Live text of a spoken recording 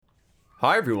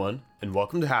Hi everyone, and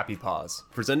welcome to Happy Paws,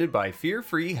 presented by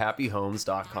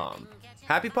FearFreeHappyHomes.com.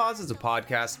 Happy Paws is a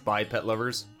podcast by pet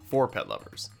lovers for pet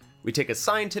lovers. We take a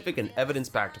scientific and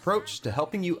evidence-backed approach to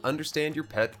helping you understand your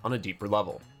pet on a deeper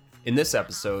level. In this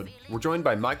episode, we're joined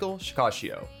by Michael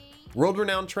Shikashio,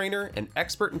 world-renowned trainer and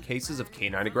expert in cases of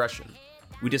canine aggression.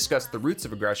 We discuss the roots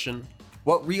of aggression,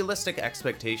 what realistic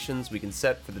expectations we can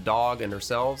set for the dog and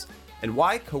ourselves, and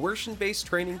why coercion-based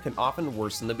training can often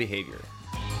worsen the behavior.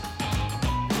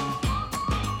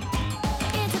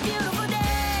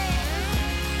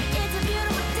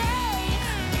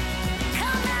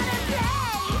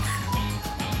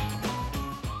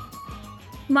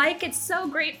 Mike, it's so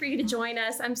great for you to join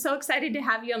us. I'm so excited to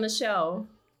have you on the show.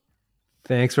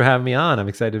 Thanks for having me on. I'm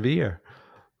excited to be here.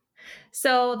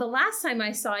 So the last time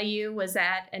I saw you was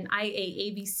at an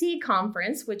IAABC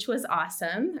conference, which was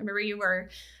awesome. I remember you were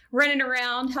running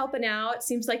around, helping out.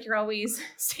 Seems like you're always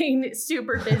staying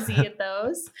super busy at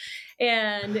those.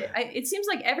 And it seems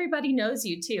like everybody knows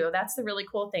you too. That's the really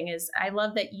cool thing is I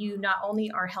love that you not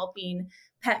only are helping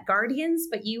pet guardians,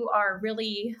 but you are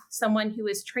really someone who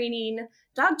is training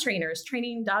dog trainers,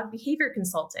 training dog behavior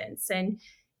consultants, and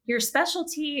your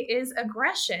specialty is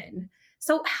aggression.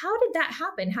 So how did that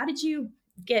happen? How did you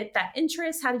get that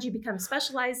interest? How did you become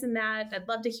specialized in that? I'd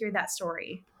love to hear that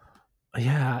story.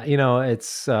 Yeah,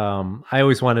 it's I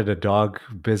always wanted a dog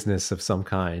business of some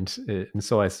kind. And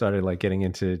so I started getting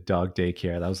into dog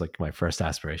daycare. That was my first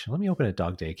aspiration. Let me open a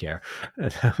dog daycare.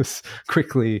 And I was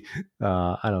quickly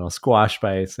squashed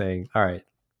by saying, all right,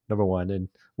 number one, and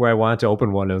where I wanted to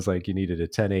open one, it was you needed a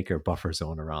 10-acre buffer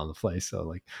zone around the place.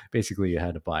 So basically you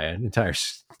had to buy an entire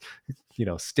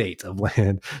state of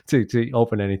land to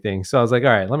open anything. So I was like, all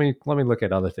right, let me look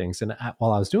at other things. And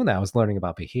while I was doing that, I was learning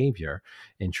about behavior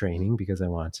in training because I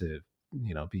wanted to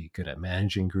be good at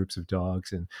managing groups of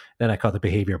dogs. And then I caught the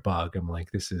behavior bug. I'm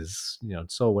like, this is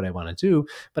so what I want to do.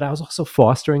 But I was also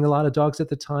fostering a lot of dogs at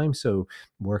the time, so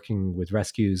working with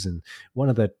rescues. And one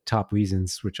of the top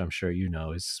reasons, which I'm sure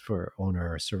is for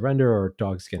owner surrender or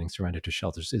dogs getting surrendered to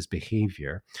shelters, is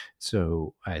behavior.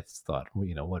 So I thought,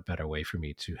 what better way for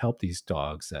me to help these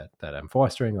dogs that I'm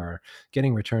fostering or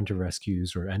getting returned to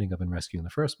rescues or ending up in rescue in the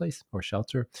first place or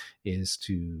shelter is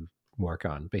to work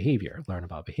on behavior, learn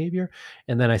about behavior.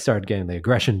 And then I started getting the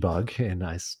aggression bug, and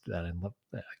I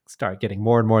started getting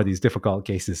more and more of these difficult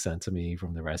cases sent to me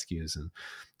from the rescues. And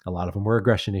a lot of them were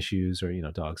aggression issues or,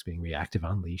 dogs being reactive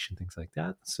on leash and things like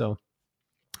that. So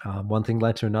one thing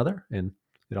led to another, and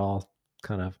it all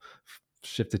kind of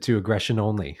shifted to aggression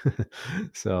only.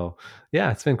 So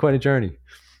yeah, it's been quite a journey.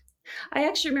 I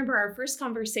actually remember our first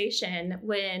conversation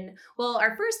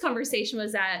our first conversation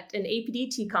was at an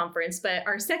APDT conference, but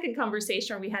our second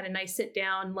conversation where we had a nice sit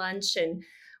down lunch and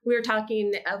we were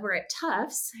talking over at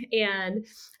Tufts. And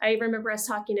I remember us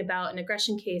talking about an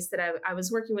aggression case that I was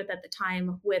working with at the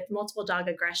time with multiple dog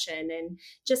aggression and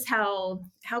just how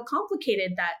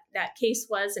complicated that case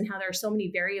was and how there are so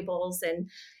many variables. And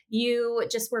you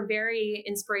just were very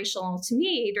inspirational to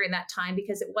me during that time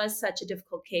because it was such a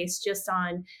difficult case just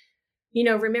on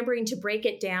remembering to break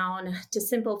it down, to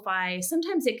simplify.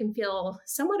 Sometimes it can feel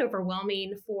somewhat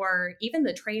overwhelming for even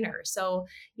the trainer. So,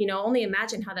 only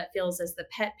imagine how that feels as the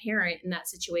pet parent in that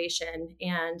situation.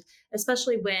 And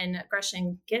especially when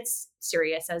aggression gets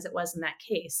serious as it was in that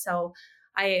case. So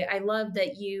I love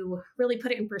that you really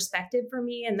put it in perspective for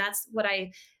me. And that's what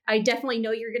I definitely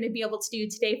know you're going to be able to do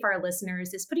today for our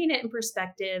listeners is putting it in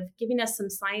perspective, giving us some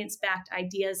science-backed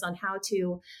ideas on how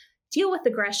to deal with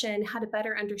aggression, how to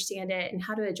better understand it, and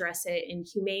how to address it in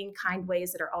humane, kind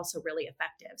ways that are also really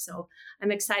effective. So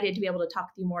I'm excited to be able to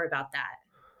talk to you more about that.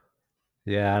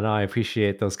 Yeah, no, I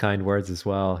appreciate those kind words as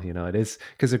well. It is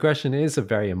because aggression is a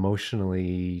very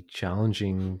emotionally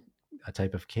challenging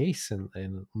type of case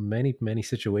in many, many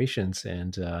situations.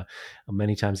 And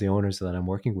many times the owners that I'm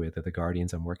working with or the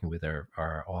guardians I'm working with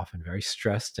are often very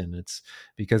stressed. And it's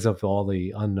because of all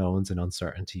the unknowns and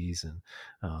uncertainties and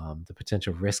the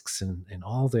potential risks and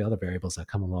all the other variables that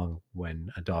come along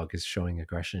when a dog is showing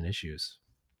aggression issues.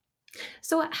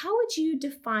 So how would you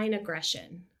define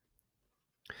aggression?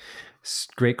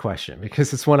 Great question,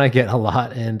 because it's one I get a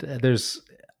lot. And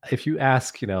if you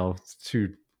ask,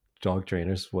 to dog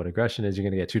trainers what aggression is, you're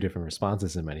going to get two different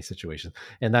responses in many situations.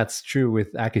 And that's true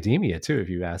with academia too. If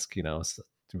you ask,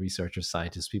 the researchers,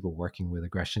 scientists, people working with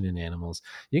aggression in animals,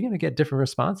 you're going to get different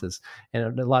responses.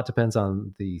 And a lot depends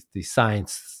on the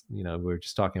science. We're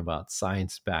just talking about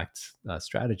science-backed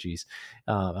strategies.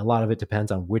 A lot of it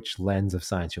depends on which lens of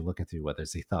science you're looking through, whether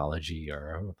it's ethology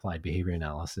or applied behavior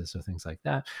analysis or things like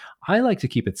that. I like to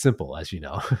keep it simple, as you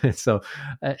know. So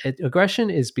aggression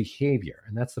is behavior.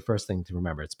 And that's the first thing to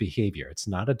remember. It's behavior. It's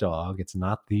not a dog. It's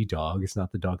not the dog. It's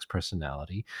not the dog's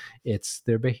personality. It's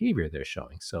their behavior they're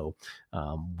showing. So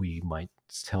we might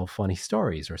tell funny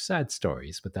stories or sad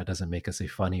stories, but that doesn't make us a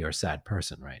funny or sad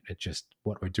person, right? It's just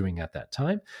what we're doing at that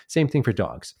time. Same thing for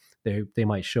dogs. They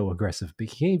might show aggressive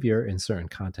behavior in certain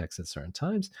contexts at certain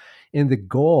times. And the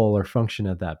goal or function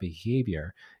of that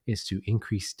behavior is to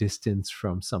increase distance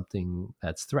from something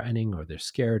that's threatening or they're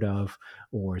scared of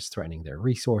or is threatening their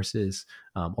resources,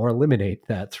 or eliminate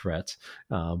that threat.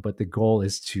 But the goal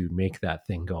is to make that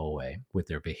thing go away with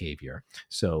their behavior.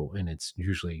 So, and it's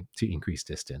usually to increase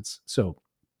distance. So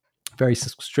very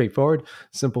straightforward,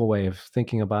 simple way of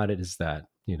thinking about it is that,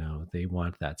 they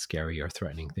want that scary or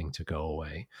threatening thing to go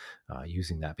away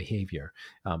using that behavior.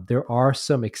 There are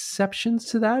some exceptions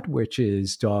to that, which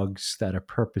is dogs that are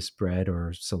purpose bred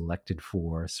or selected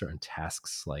for certain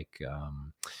tasks like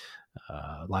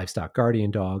livestock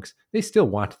guardian dogs. They still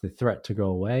want the threat to go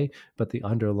away, but the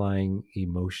underlying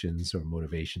emotions or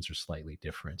motivations are slightly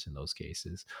different in those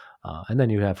cases. And then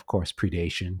you have, of course,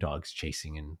 predation, dogs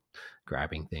chasing and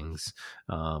grabbing things,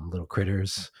 little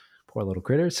critters, poor little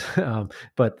critters.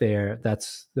 But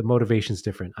that's the motivation's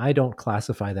different. I don't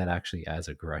classify that actually as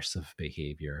aggressive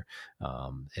behavior.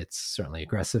 It's certainly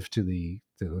aggressive to the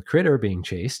critter being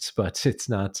chased, but it's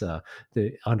not.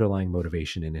 The underlying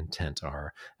motivation and intent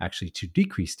are actually to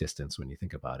decrease distance when you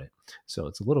think about it. So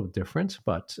it's a little bit different,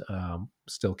 but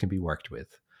still can be worked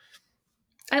with.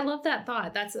 I love that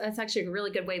thought. That's actually a really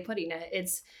good way of putting it.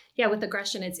 It's, with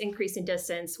aggression, it's increasing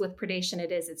distance. With predation,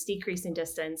 it's decreasing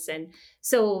distance. And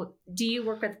so do you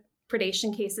work with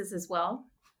predation cases as well?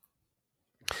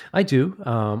 I do.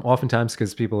 Oftentimes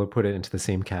because people have put it into the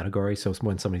same category. So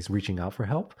when somebody's reaching out for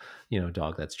help,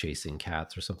 dog that's chasing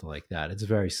cats or something like that, it's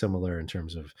very similar in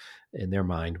terms of, in their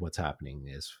mind, what's happening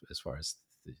as far as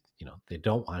they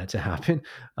don't want it to happen.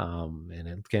 And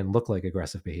it can look like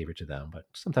aggressive behavior to them, but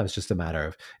sometimes it's just a matter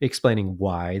of explaining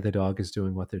why the dog is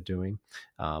doing what they're doing.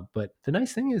 But the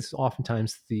nice thing is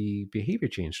oftentimes the behavior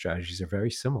change strategies are very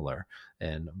similar.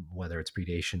 And whether it's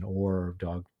predation or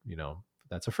dog,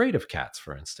 that's afraid of cats,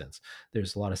 for instance,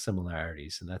 there's a lot of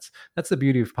similarities. And that's the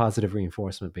beauty of positive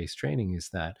reinforcement based training, is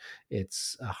that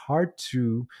it's hard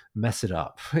to mess it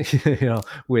up,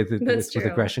 with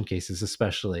aggression cases,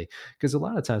 especially because a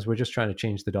lot of times we're just trying to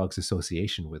change the dog's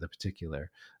association with a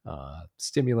particular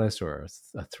stimulus or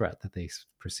a threat that they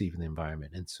perceive in the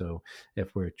environment. And so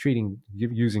if we're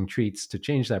using treats to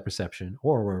change that perception,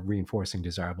 or we're reinforcing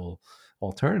desirable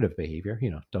alternative behavior,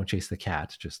 don't chase the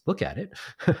cat, just look at it,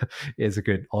 is a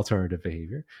good alternative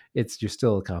behavior. You're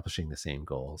still accomplishing the same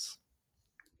goals.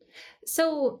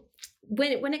 So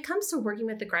when it comes to working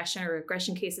with aggression or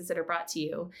aggression cases that are brought to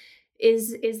you,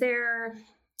 is there,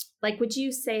 like, would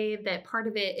you say that part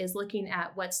of it is looking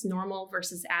at what's normal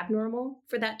versus abnormal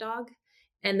for that dog?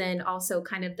 And then also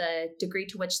kind of the degree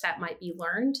to which that might be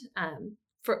learned.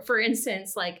 For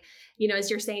instance, like,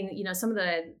 as you're saying, some of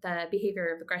the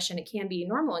behavior of aggression, it can be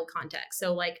normal in context.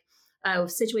 So like a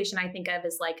situation I think of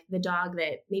is like the dog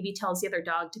that maybe tells the other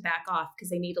dog to back off because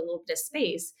they need a little bit of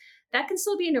space. That can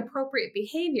still be an appropriate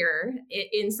behavior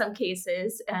in some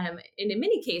cases. And in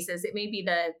many cases, it may be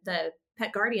the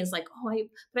pet guardian's like,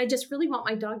 but I just really want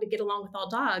my dog to get along with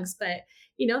all dogs. But,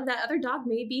 that other dog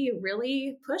may be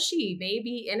really pushy, may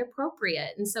be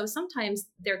inappropriate. And so sometimes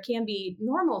there can be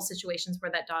normal situations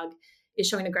where that dog is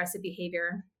showing aggressive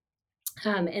behavior.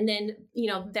 And then,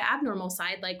 the abnormal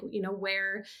side, like,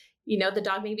 where, the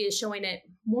dog maybe is showing it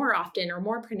more often or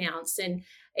more pronounced. And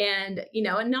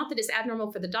not that it's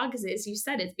abnormal for the dog, because as you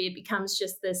said, it becomes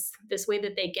just this way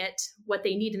that they get what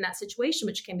they need in that situation,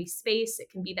 which can be space. It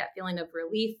can be that feeling of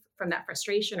relief from that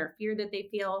frustration or fear that they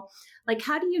feel. Like,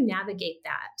 how do you navigate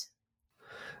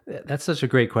that? That's such a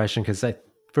great question, because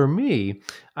for me,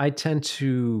 I tend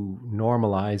to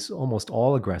normalize almost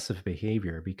all aggressive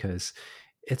behavior, because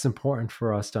it's important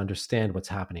for us to understand what's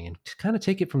happening and to kind of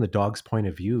take it from the dog's point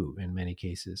of view in many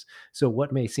cases. So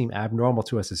what may seem abnormal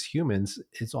to us as humans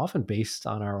is often based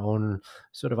on our own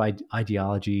sort of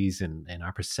ideologies and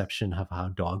our perception of how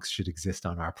dogs should exist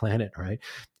on our planet, right?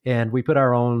 And we put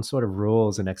our own sort of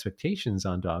rules and expectations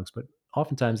on dogs, but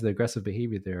oftentimes the aggressive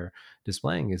behavior they're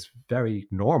displaying is very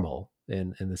normal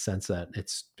in the sense that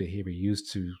it's behavior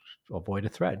used to avoid a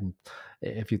threat. And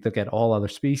if you look at all other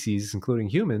species, including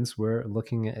humans, we're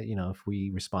looking at, if we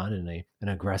respond in an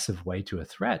aggressive way to a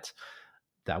threat,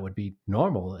 that would be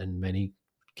normal in many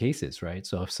cases, right?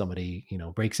 So if somebody,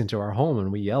 breaks into our home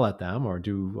and we yell at them or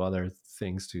do other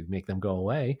things to make them go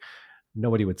away,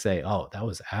 nobody would say, "Oh, that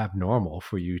was abnormal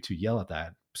for you to yell at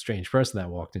that strange person that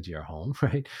walked into your home,"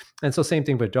 right? And so, same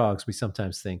thing with dogs. We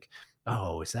sometimes think,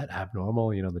 "Oh, is that abnormal?"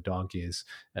 The dog is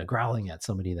growling at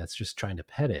somebody that's just trying to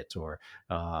pet it, or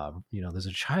there's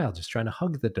a child just trying to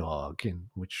hug the dog, and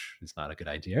which is not a good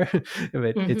idea.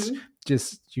 It's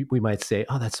just we might say,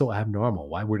 "Oh, that's so abnormal.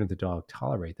 Why wouldn't the dog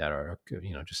tolerate that, or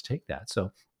just take that?"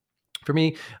 So for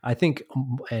me, I think,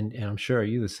 and I'm sure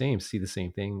you see the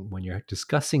same thing when you're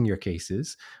discussing your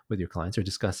cases with your clients or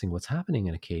discussing what's happening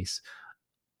in a case.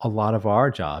 A lot of our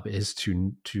job is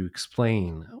to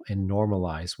explain and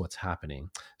normalize what's happening.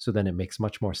 So then it makes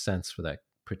much more sense for that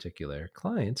particular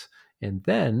client, and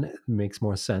then it makes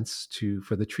more sense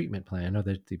for the treatment plan or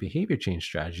the behavior change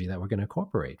strategy that we're going to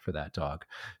incorporate for that dog.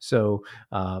 So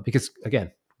because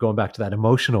again, going back to that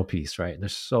emotional piece, right?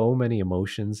 There's so many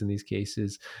emotions in these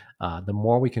cases. The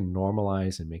more we can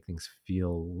normalize and make things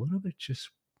feel a little bit just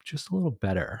a little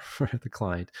better for the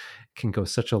client, can go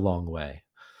such a long way.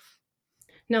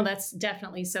 No, that's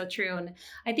definitely so true. And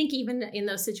I think even in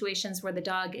those situations where the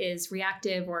dog is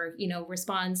reactive or,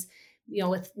 responds,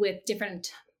 with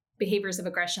different behaviors of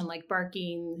aggression, like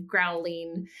barking,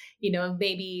 growling,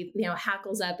 maybe,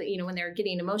 hackles up, when they're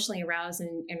getting emotionally aroused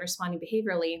and responding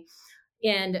behaviorally.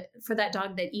 And for that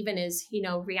dog that even is,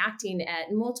 reacting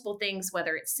at multiple things,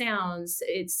 whether it's sounds,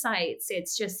 it's sights,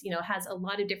 it's just, has a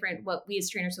lot of different, what we as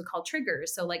trainers would call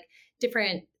triggers. So like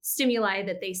different stimuli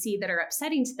that they see that are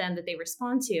upsetting to them that they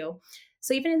respond to.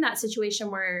 So even in that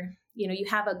situation where, you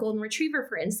have a golden retriever,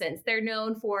 for instance, they're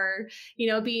known for,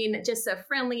 being just a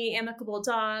friendly, amicable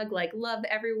dog, like love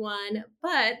everyone.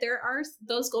 But there are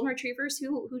those golden retrievers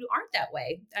who aren't that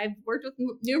way. I've worked with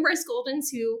numerous Goldens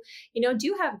who,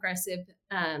 do have aggressive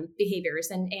behaviors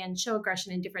and show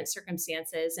aggression in different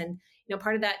circumstances. And,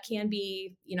 part of that can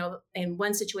be, in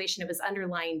one situation, it was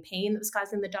underlying pain that was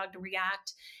causing the dog to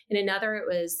react. In another, it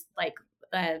was like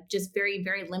just very,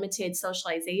 very limited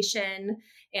socialization,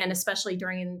 and especially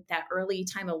during that early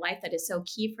time of life that is so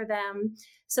key for them.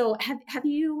 So have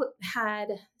you had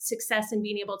success in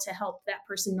being able to help that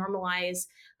person normalize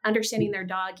understanding their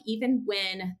dog, even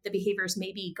when the behaviors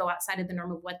maybe go outside of the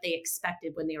norm of what they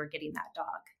expected when they were getting that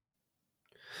dog?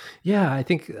 Yeah, I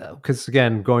think because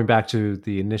again, going back to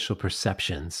the initial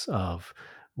perceptions of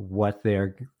what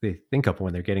they think of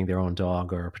when they're getting their own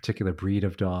dog or a particular breed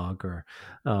of dog, or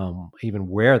even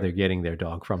where they're getting their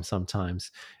dog from,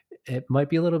 sometimes it might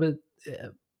be a little bit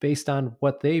based on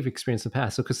what they've experienced in the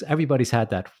past. So because everybody's had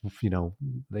that,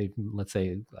 let's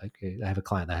say, like, I have a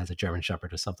client that has a German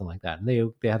Shepherd or something like that, and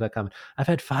they have that comment. I've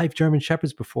had 5 German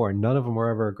Shepherds before, and none of them were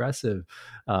ever aggressive,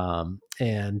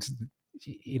 and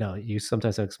you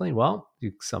sometimes have to explain, well,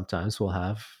 you sometimes will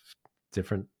have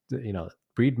different,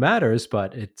 breed matters,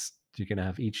 but you're going to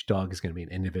have, each dog is going to be an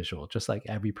individual, just like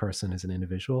every person is an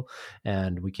individual.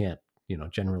 And we can't,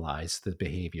 generalize the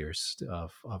behaviors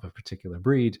of a particular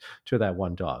breed to that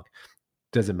one dog.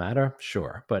 Does it matter?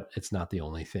 Sure, but it's not the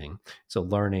only thing. So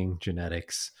learning,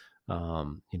 genetics,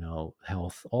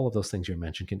 health, all of those things you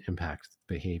mentioned can impact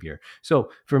behavior. So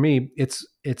for me, it's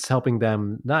helping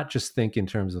them not just think in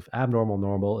terms of abnormal,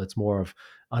 normal. It's more of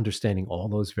understanding all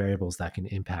those variables that can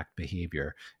impact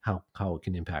behavior, how it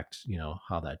can impact,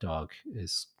 how that dog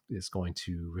is going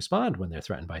to respond when they're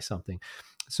threatened by something.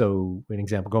 So an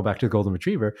example, going back to the golden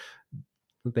retriever,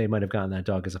 they might have gotten that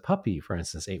dog as a puppy, for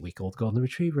instance, 8-week-old golden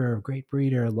retriever, great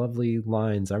breeder, lovely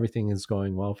lines, everything is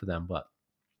going well for them. But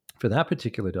for that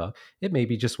particular dog, it may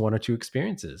be just 1 or 2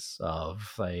 experiences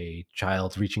of a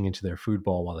child reaching into their food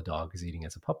bowl while the dog is eating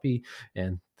as a puppy,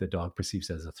 and the dog perceives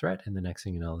it as a threat. And the next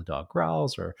thing you know, the dog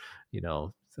growls or,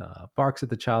 barks at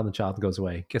the child, and the child goes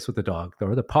away. Guess what the dog,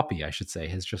 or the puppy, I should say,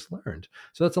 has just learned.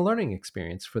 So that's a learning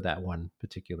experience for that one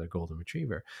particular golden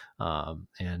retriever.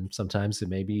 And sometimes it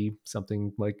may be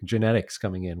something like genetics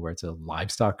coming in, where it's a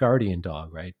livestock guardian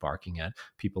dog, right? Barking at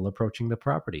people approaching the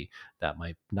property. That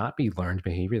might not be learned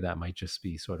behavior. That might just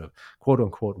be sort of quote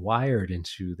unquote wired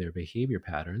into their behavior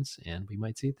patterns. And we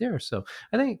might see it there. So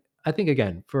I think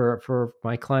again, for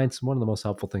my clients, one of the most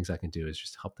helpful things I can do is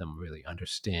just help them really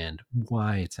understand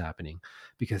why it's happening.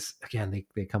 Because again,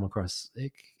 they come across,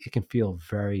 it can feel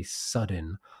very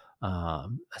sudden,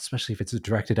 especially if it's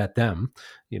directed at them,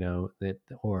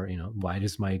 why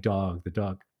does the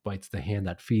dog bites the hand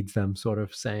that feeds them sort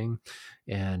of saying.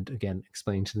 And again,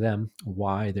 explain to them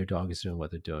why their dog is doing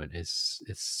what they're doing is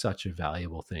such a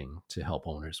valuable thing to help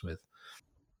owners with.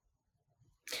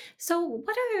 So,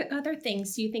 what are other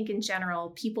things do you think in general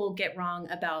people get wrong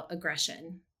about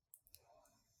aggression?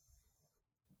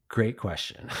 Great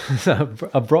question.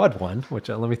 A broad one, which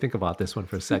let me think about this one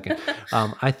for a second.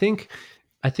 I think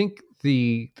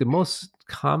the most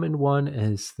common one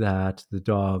is that the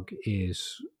dog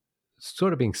is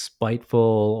sort of being spiteful,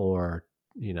 or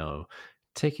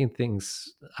taking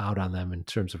things out on them in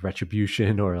terms of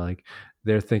retribution, or like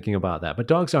they're thinking about that. But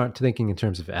dogs aren't thinking in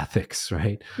terms of ethics,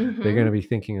 right? They're going to Hmm. be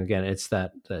thinking, again, it's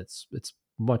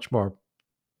much more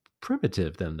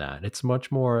primitive than that. It's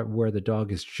much more where the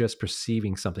dog is just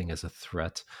perceiving something as a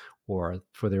threat or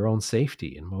for their own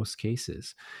safety in most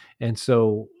cases. And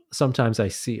so sometimes I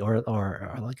see, or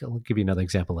like, I'll give you another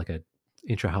example, like a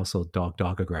intra-household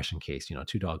dog aggression case,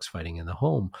 two dogs fighting in the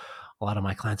home. A lot of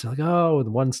my clients are like, oh,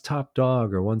 one's top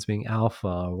dog, or one's being alpha,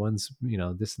 or one's,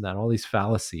 this and that, all these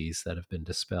fallacies that have been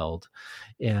dispelled.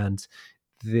 And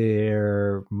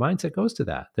their mindset goes to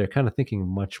that. They're kind of thinking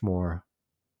much more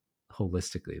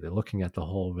holistically. They're looking at the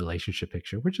whole relationship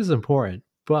picture, which is important,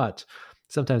 but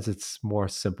sometimes it's more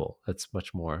simple. It's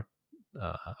much more,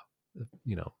 uh,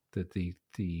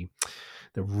 the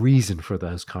reason for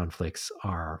those conflicts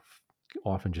are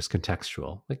often just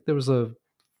contextual. Like there was a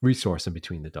resource in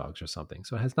between the dogs or something.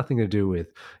 So it has nothing to do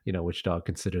with, which dog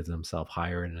considers themselves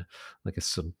higher in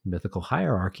some mythical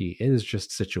hierarchy. It is just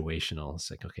situational.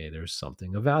 It's like, okay, there's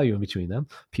something of value in between them.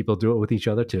 People do it with each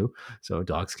other too. So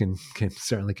dogs can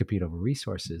certainly compete over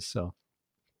resources. So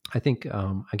I think,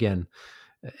 again,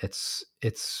 it's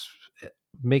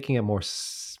making it more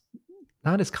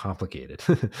not as complicated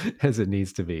as it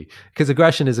needs to be, because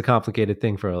aggression is a complicated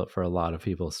thing for a lot of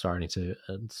people starting to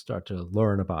start to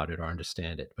learn about it or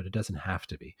understand it, but it doesn't have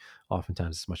to be.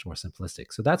 Oftentimes it's much more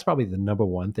simplistic. So that's probably the number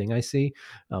one thing I see,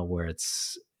 where it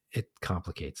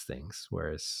complicates things,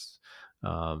 whereas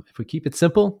if we keep it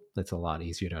simple, it's a lot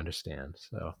easier to understand.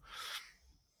 So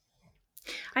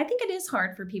I think it is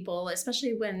hard for people,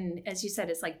 especially when, as you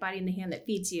said, it's like biting the hand that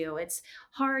feeds you. It's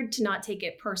hard to not take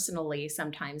it personally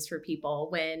sometimes for people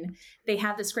when they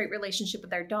have this great relationship with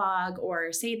their dog,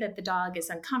 or say that the dog is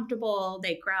uncomfortable,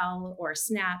 they growl or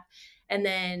snap. And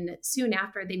then soon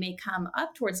after, they may come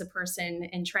up towards a person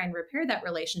and try and repair that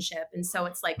relationship. And so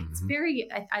it's like, it's mhm. very,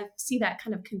 I see that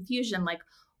kind of confusion, like,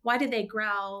 why do they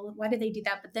growl? Why do they do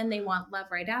that? But then they want love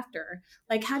right after.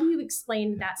 Like, how do you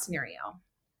explain that scenario?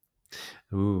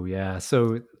 Ooh, yeah.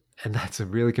 So, and that's a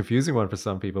really confusing one for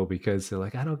some people, because they're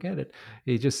like, I don't get it.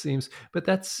 It just seems, but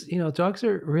that's, dogs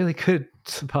are really good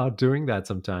about doing that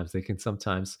sometimes. They can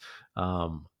sometimes,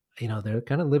 um, they're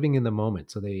kind of living in the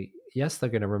moment. So yes, they're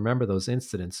going to remember those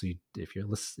incidents. So if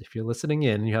you're listening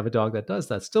in and you have a dog that does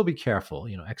that, still be careful,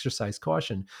 exercise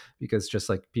caution, because just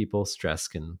like people, stress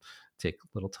can take a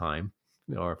little time,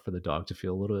 or for the dog to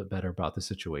feel a little bit better about the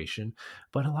situation.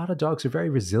 But a lot of dogs are very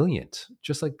resilient,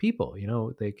 just like people.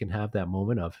 They can have that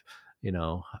moment of,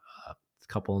 a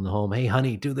couple in the home, hey,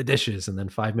 honey, do the dishes. And then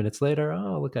 5 minutes later,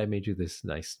 oh, look, I made you this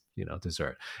nice,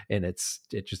 dessert. And it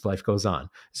just, life goes on.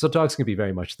 So dogs can be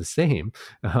very much the same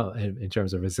in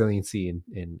terms of resiliency.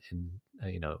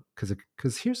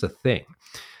 Because here's the thing,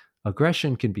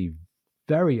 aggression can be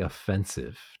very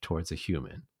offensive towards a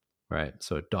human, right?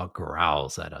 So a dog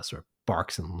growls at us, or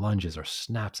barks and lunges, or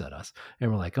snaps at us,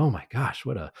 and we're like, oh my gosh,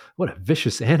 what a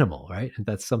vicious animal, right? And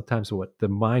that's sometimes what the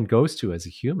mind goes to as a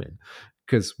human,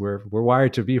 because we're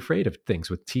wired to be afraid of things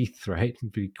with teeth, right?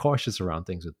 And be cautious around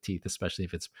things with teeth, especially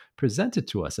if it's presented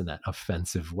to us in that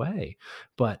offensive way.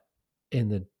 But in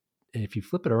the if you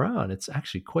flip it around, it's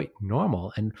actually quite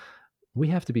normal. And we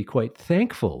have to be quite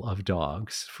thankful of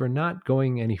dogs for not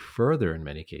going any further in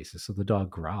many cases. So the dog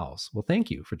growls. Well, thank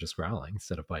you for just growling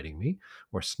instead of biting me,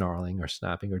 or snarling, or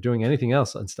snapping, or doing anything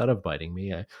else instead of biting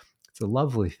me. It's a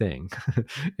lovely thing.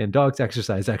 And dogs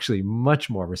exercise actually much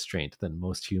more restraint than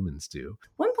most humans do.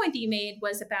 One point that you made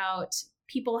was about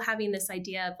people having this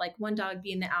idea of like one dog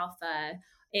being the alpha,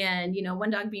 and one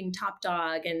dog being top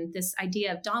dog, and this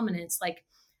idea of dominance. Like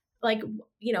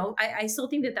I still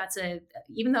think that that's a,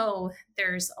 even though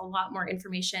there's a lot more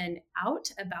information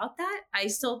out about that, I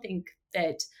still think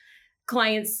that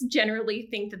clients generally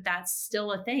think that that's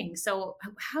still a thing. So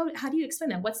how do you explain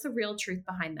that? What's the real truth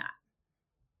behind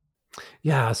that?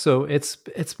 Yeah, so it's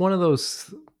one of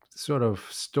those sort of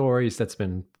stories that's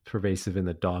been pervasive in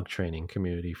the dog training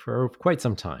community for quite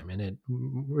some time, and it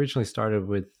originally started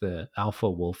with the alpha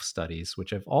wolf studies,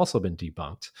 which have also been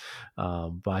debunked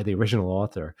by the original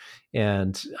author.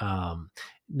 And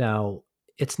now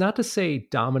it's not to say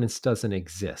dominance doesn't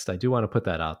exist. I do want to put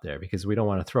that out there because we don't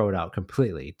want to throw it out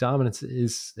completely. Dominance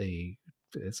is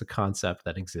it's a concept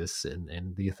that exists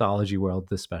in the ethology world,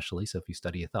 especially. So if you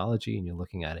study ethology and you're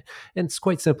looking at it, and it's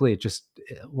quite simply, it just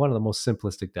one of the most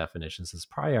simplistic definitions is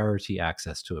priority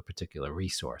access to a particular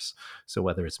resource. So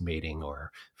whether it's mating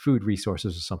or food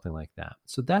resources or something like that.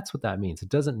 So that's what that means. It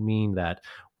doesn't mean that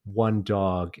one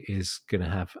dog is going to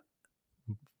have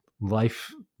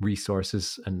life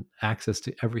resources and access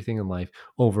to everything in life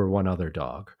over one other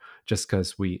dog just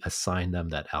because we assign them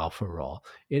that alpha role.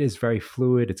 It is very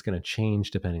fluid. It's going to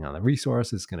change depending on the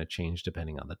resource. It's going to change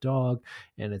depending on the dog.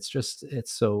 And it's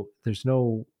so there's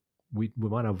no, we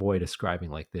want to avoid ascribing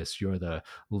like this, you're the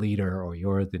leader or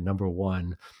you're the number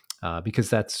one, because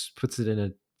that's puts it in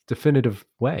a definitive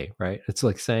way, right? It's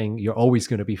like saying you're always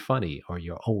going to be funny or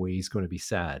you're always going to be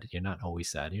sad. You're not always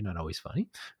sad. You're not always funny,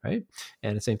 right?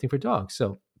 And the same thing for dogs.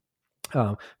 So,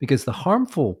 because the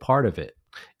harmful part of it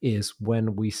is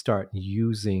when we start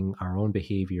using our own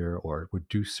behavior or would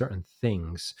do certain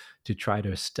things to try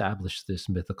to establish this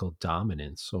mythical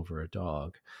dominance over a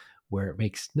dog where it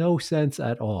makes no sense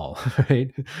at all,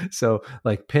 right? So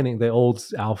like pinning the old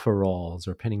alpha rolls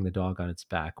or pinning the dog on its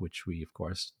back, which we of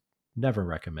course never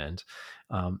recommend,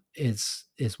 is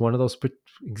one of those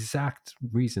exact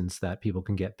reasons that people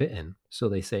can get bitten. So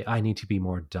they say, I need to be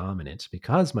more dominant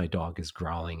because my dog is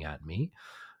growling at me.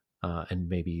 And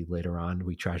maybe later on,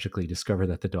 we tragically discover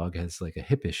that the dog has like a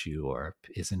hip issue or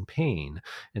is in pain,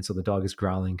 and so the dog is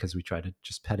growling because we try to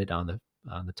just pet it on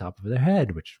the top of their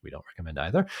head, which we don't recommend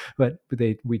either. But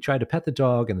we try to pet the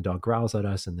dog, and the dog growls at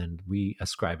us, and then we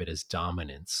ascribe it as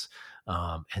dominance.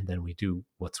 And then we do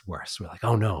what's worse. We're like,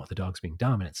 oh no, the dog's being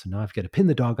dominant, so now I've got to pin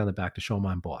the dog on the back to show him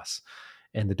I'm boss.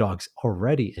 And the dog's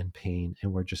already in pain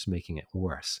and we're just making it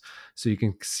worse. So you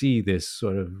can see this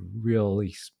sort of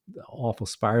really awful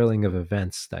spiraling of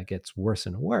events that gets worse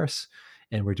and worse.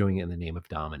 And we're doing it in the name of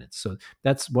dominance. So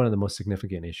that's one of the most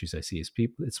significant issues I see is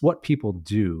it's what people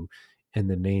do in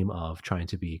the name of trying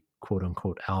to be quote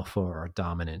unquote alpha or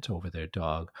dominant over their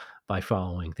dog by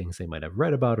following things they might have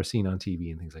read about or seen on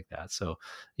TV and things like that. So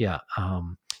yeah,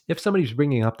 if somebody's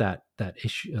bringing up that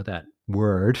issue, that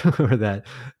word or that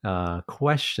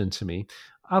question to me,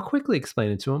 I'll quickly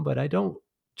explain it to them, but I don't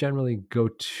generally go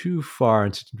too far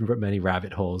into many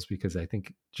rabbit holes because I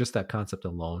think just that concept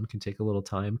alone can take a little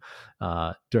time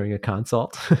during a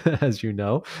consult, as you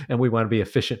know, and we want to be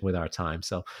efficient with our time.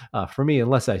 So for me,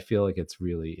 unless I feel like it's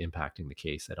really impacting the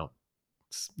case, I don't,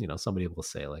 somebody will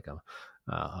say like,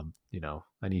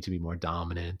 I need to be more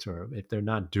dominant, or if they're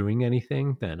not doing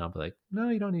anything, then I'll be like, no,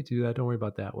 you don't need to do that. Don't worry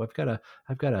about that. Well,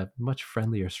 I've got a much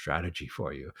friendlier strategy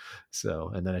for you.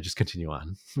 So, and then I just continue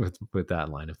on with that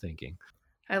line of thinking.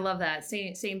 I love that.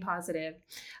 Same positive.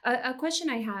 A question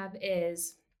I have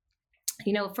is,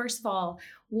 first of all,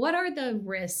 what are the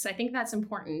risks? I think that's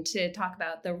important to talk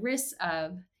about the risks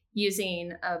of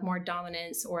using a more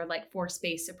dominance or like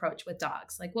force-based approach with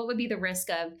dogs. Like what would be the risk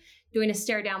of doing a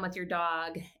stare down with your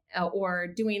dog or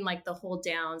doing like the hold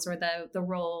downs or the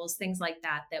rolls, things like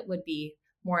that would be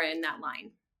more in that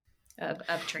line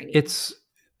of training?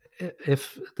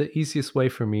 If the easiest way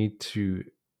for me to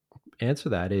answer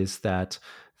that is that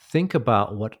think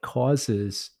about what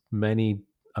causes many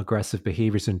aggressive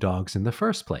behaviors in dogs in the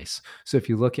first place. So if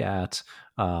you look at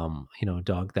a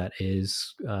dog that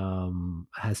is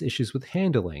has issues with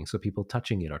handling, so people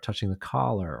touching it or touching the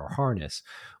collar or harness,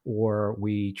 or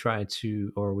we've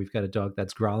got a dog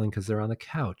that's growling because they're on the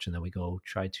couch, and then we go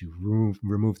try to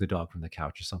remove the dog from the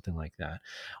couch or something like that.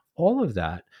 All of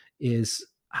that is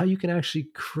how you can actually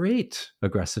create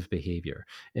aggressive behavior.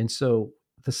 And so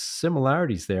the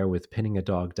similarities there with pinning a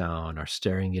dog down or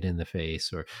staring it in the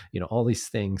face or, all these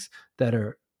things that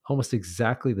are almost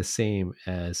exactly the same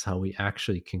as how we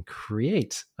actually can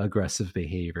create aggressive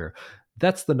behavior.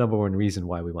 That's the number one reason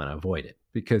why we want to avoid it,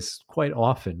 because quite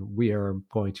often we are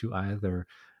going to either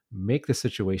make the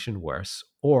situation worse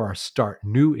or start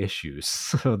new issues.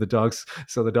 So the dog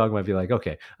might be like,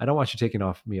 okay, I don't want you taking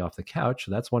me off the couch.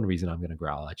 So that's one reason I'm going to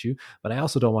growl at you. But I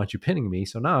also don't want you pinning me.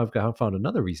 So now I've found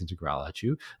another reason to growl at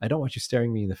you. I don't want you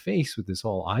staring me in the face with this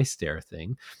whole eye stare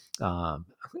thing.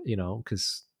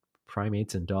 Because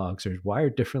primates and dogs are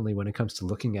wired differently when it comes to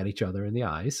looking at each other in the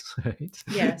eyes, right?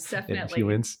 Yes, definitely.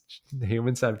 And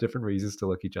humans have different reasons to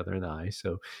look each other in the eye.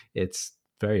 So it's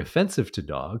very offensive to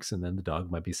dogs, and then the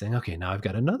dog might be saying, okay, now I've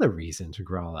got another reason to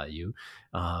growl at you,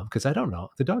 because I don't know,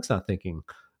 the dog's not thinking,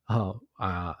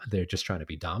 they're just trying to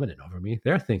be dominant over me.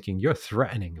 They're thinking you're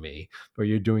threatening me, or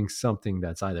you're doing something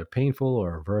that's either painful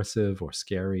or aversive or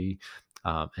scary,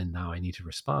 and now I need to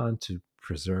respond to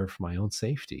preserve my own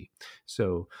safety.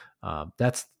 So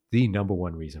that's the number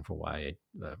one reason for why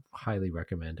I highly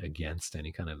recommend against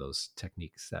any kind of those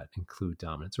techniques that include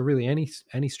dominance, or really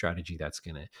any strategy that's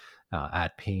going to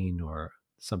add pain or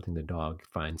something the dog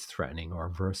finds threatening or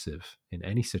aversive in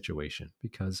any situation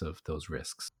because of those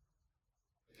risks.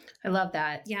 I love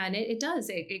that. Yeah, and it does.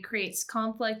 It creates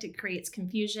conflict, it creates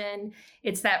confusion.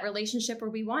 It's that relationship where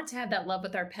we want to have that love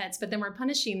with our pets, but then we're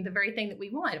punishing the very thing that we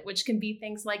want, which can be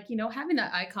things like, having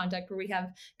that eye contact where we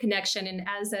have connection. And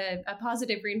as a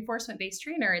positive reinforcement based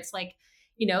trainer, it's like,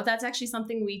 that's actually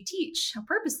something we teach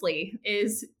purposely,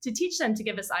 is to teach them to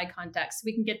give us eye contact so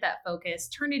we can get that focus,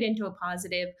 turn it into a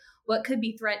positive. What could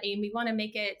be threatening, we want to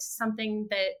make it something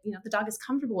that the dog is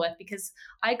comfortable with, because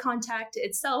eye contact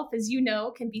itself, as you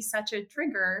know, can be such a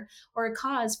trigger or a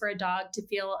cause for a dog to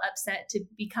feel upset, to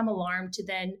become alarmed, to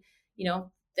then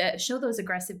show those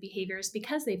aggressive behaviors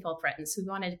because they feel threatened. So we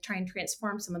want to try and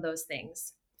transform some of those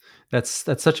things. That's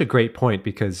such a great point,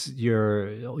 because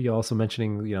you're also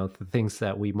mentioning, the things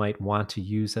that we might want to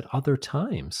use at other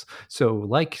times. So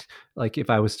like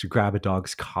if I was to grab a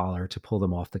dog's collar to pull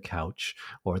them off the couch,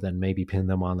 or then maybe pin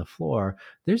them on the floor,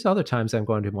 there's other times I'm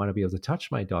going to want to be able to touch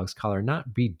my dog's collar,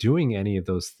 not be doing any of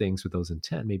those things with those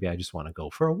intent. Maybe I just want to go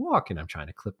for a walk and I'm trying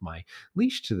to clip my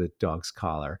leash to the dog's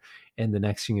collar. And the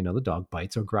next thing you know, the dog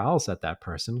bites or growls at that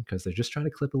person because they're just trying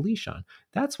to clip a leash on.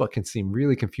 That's what can seem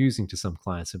really confusing to some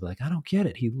clients. They'll be like, I don't get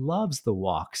it. He loves the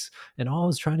walks, and all I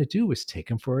was trying to do was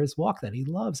take him for his walk that he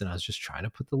loves. And I was just trying to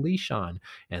put the leash on.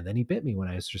 And then he bit me when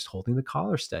I was just holding the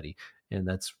collar steady. And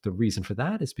that's the reason for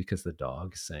that, is because the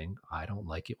dog is saying, I don't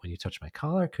like it when you touch my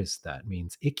collar, because that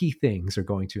means icky things are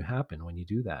going to happen when you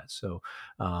do that. So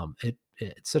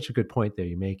it's such a good point there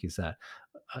you make, is that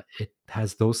it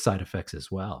has those side effects as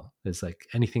well. It's like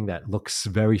anything that looks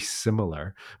very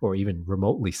similar, or even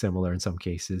remotely similar in some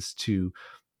cases, to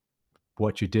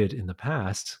what you did in the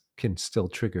past can still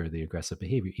trigger the aggressive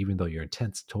behavior, even though your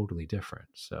intent's totally different.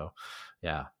 So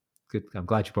yeah, good. I'm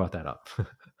glad you brought that up.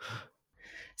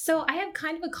 So I have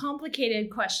kind of a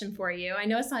complicated question for you. I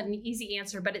know it's not an easy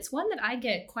answer, but it's one that I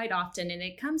get quite often, and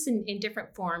it comes in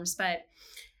different forms. But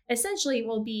essentially, it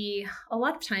will be, a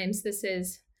lot of times this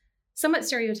is somewhat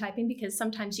stereotyping, because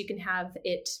sometimes you can have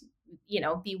it,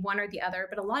 be one or the other.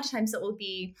 But a lot of times it will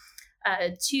be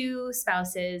two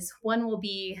spouses. One will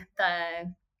be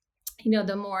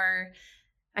the more,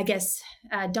 I guess,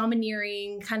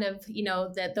 domineering kind of,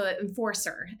 the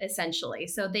enforcer, essentially.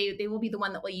 So they will be the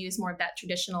one that will use more of that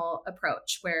traditional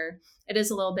approach, where it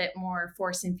is a little bit more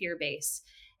force and fear based.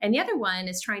 And the other one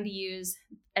is trying to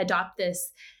adopt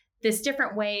this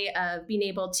different way of being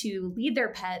able to lead their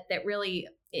pet, that really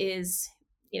is,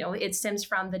 it stems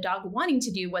from the dog wanting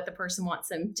to do what the person wants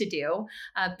them to do,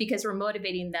 because we're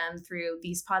motivating them through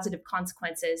these positive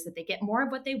consequences, that they get more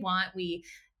of what they want. We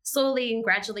slowly and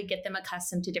gradually get them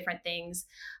accustomed to different things.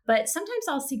 But sometimes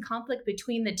I'll see conflict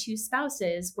between the two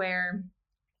spouses,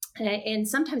 and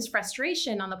sometimes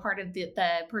frustration on the part of the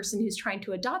person who's trying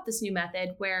to adopt this new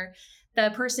method, where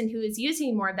the person who is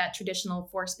using more of that traditional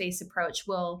force-based approach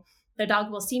the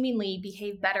dog will seemingly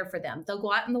behave better for them. They'll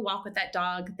go out on the walk with that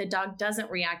dog. The dog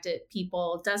doesn't react to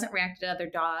people, doesn't react to other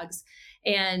dogs.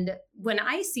 And when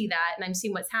I see that, and I'm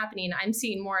seeing what's happening, I'm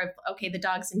seeing more of, okay, the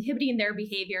dog's inhibiting their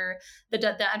behavior.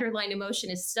 The underlying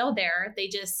emotion is still there. They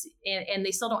just, and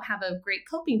they still don't have a great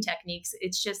coping techniques.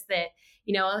 It's just that,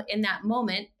 in that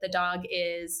moment, the dog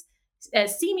is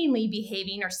seemingly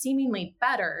behaving or seemingly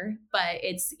better, but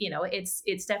it's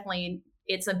definitely,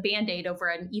 it's a Band-Aid over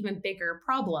an even bigger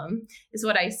problem, is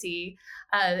what I see.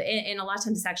 And a lot of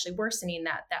times it's actually worsening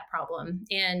that problem,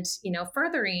 and,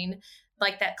 furthering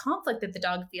like that conflict that the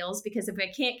dog feels, because if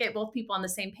I can't get both people on the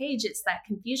same page, it's that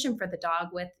confusion for the dog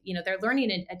with, they're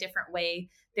learning a different way.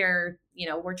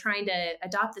 We're trying to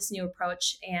adopt this new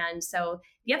approach. And so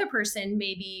the other person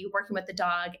may be working with the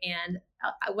dog, and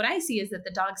what I see is that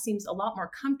the dog seems a lot more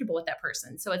comfortable with that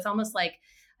person. So it's almost like,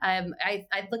 I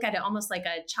look at it almost like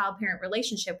a child-parent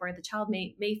relationship, where the child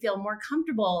may feel more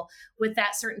comfortable with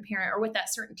that certain parent or with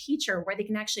that certain teacher, where they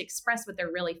can actually express what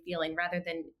they're really feeling rather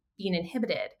than being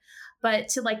inhibited. But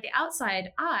to like the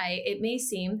outside eye, it may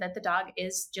seem that the dog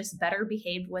is just better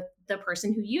behaved with the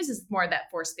person who uses more of that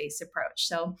force-based approach.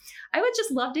 So I would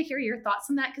just love to hear your thoughts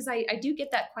on that, because I do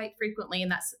get that quite frequently,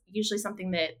 and that's usually something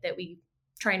that we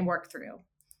try and work through.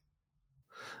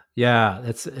 Yeah,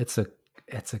 it's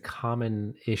a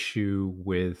common issue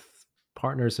with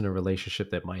partners in a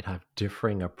relationship that might have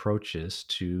differing approaches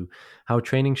to how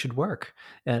training should work.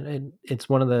 And it's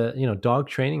one of the, dog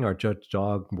training, or just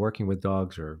dog working with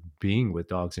dogs, or being with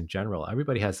dogs in general.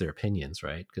 Everybody has their opinions,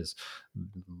 right? Because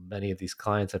many of these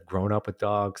clients have grown up with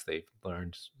dogs. They've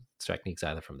learned techniques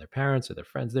either from their parents or their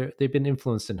friends. They've been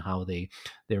influenced in how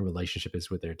their relationship is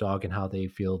with their dog and how they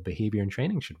feel behavior and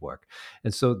training should work.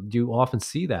 And so you often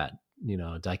see that,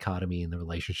 dichotomy in the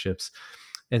relationships.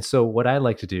 And so what I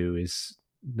like to do is,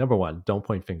 number one, don't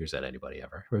point fingers at anybody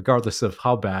ever, regardless of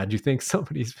how bad you think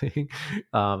somebody's being.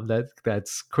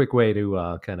 That's a quick way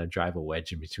to kind of drive a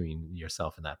wedge in between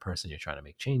yourself and that person you're trying to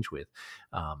make change with.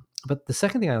 But the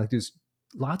second thing I like to do is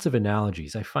lots of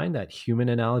analogies. I find that human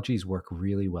analogies work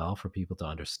really well for people to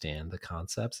understand the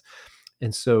concepts.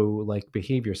 And so, like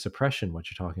behavior suppression, what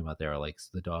you're talking about there, like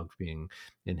the dog being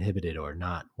inhibited or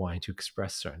not wanting to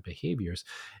express certain behaviors,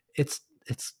 it's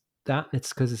it's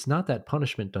because it's not that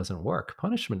punishment doesn't work.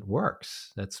 Punishment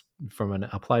works. That's from an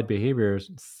applied behavior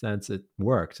sense, it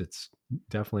works. It's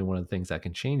definitely one of the things that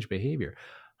can change behavior.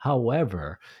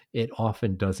 However, it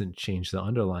often doesn't change the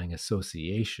underlying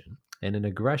association. And in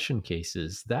aggression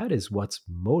cases, that is what's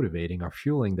motivating or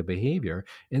fueling the behavior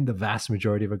in the vast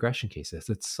majority of aggression cases.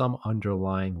 It's some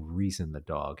underlying reason the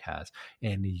dog has.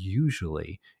 And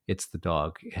usually it's the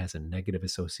dog has a negative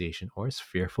association or is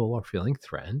fearful or feeling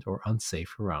threatened or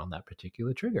unsafe around that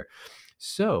particular trigger.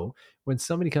 So when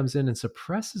somebody comes in and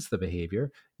suppresses the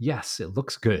behavior, yes, it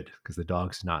looks good because the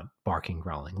dog's not barking,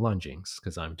 growling, lunging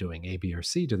because I'm doing A, B, or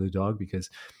C to the dog because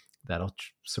that'll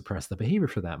suppress the behavior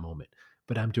for that moment.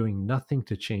 But I'm doing nothing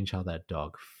to change how that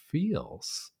dog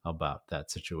feels about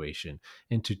that situation.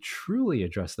 And to truly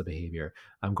address the behavior,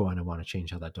 I'm going to want to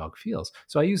change how that dog feels.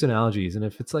 So I use analogies. And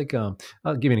if it's like, I'll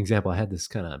give you an example. I had this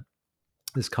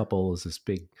couple is this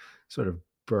big sort of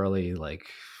burly, like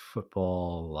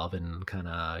football loving kind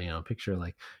of, picture,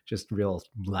 like just real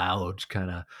loud kind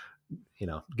of,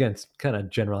 again, it's kind of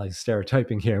generalized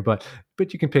stereotyping here, but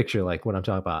you can picture like what I'm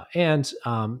talking about. And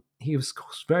he was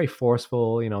very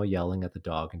forceful, yelling at the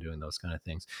dog and doing those kind of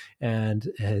things. And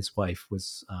his wife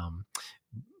was,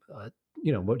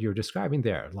 what you're describing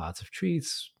there, lots of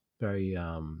treats, very,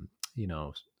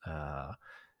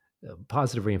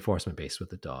 positive reinforcement based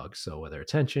with the dog. So whether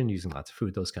attention, using lots of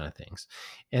food, those kind of things.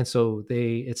 And so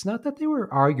it's not that they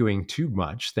were arguing too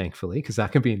much, thankfully, because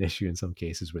that can be an issue in some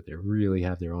cases where they really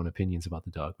have their own opinions about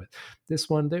the dog. But this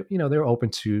one, they're open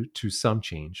to some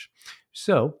change.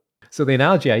 So the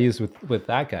analogy I used with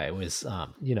that guy was,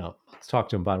 talk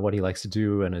to him about what he likes to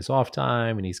do in his off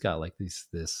time. And he's got like this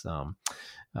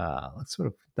sort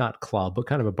of not club, but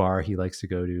kind of a bar he likes to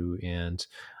go to. And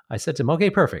I said to him, okay,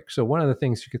 perfect. So one of the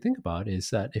things you could think about is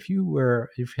that if you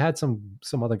had some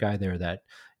other guy there that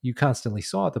you constantly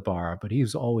saw at the bar, but he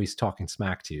was always talking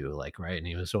smack to you, like, right. And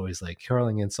he was always like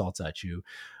hurling insults at you.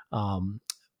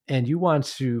 And you want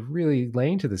to really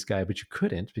lay into this guy, but you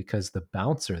couldn't because the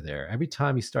bouncer there, every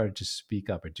time he started to speak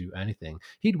up or do anything,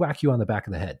 he'd whack you on the back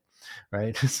of the head.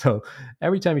 Right. So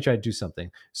every time you try to do something,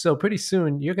 so pretty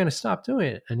soon you're going to stop doing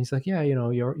it. And he's like, yeah,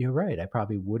 you're right. I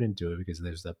probably wouldn't do it because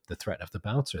there's the threat of the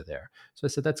bouncer there. So I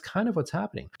said, that's kind of what's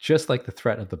happening. Just like the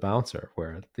threat of the bouncer,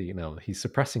 where he's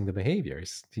suppressing the behavior.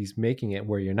 He's making it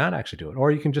where you're not actually doing it. Or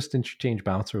you can just interchange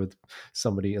bouncer with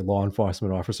somebody, a law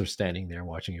enforcement officer standing there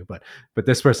watching you. But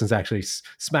this person's actually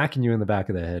smacking you in the back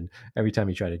of the head every time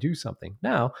you try to do something.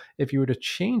 Now, if you were to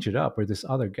change it up where this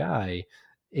other guy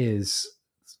is,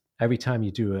 every time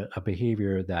you do a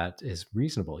behavior that is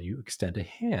reasonable, you extend a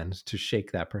hand to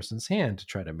shake that person's hand to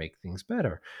try to make things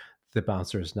better. The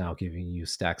bouncer is now giving you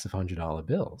stacks of $100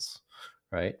 bills,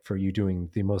 right, for you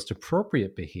doing the most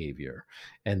appropriate behavior.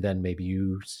 And then maybe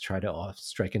you try to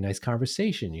strike a nice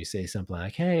conversation. You say something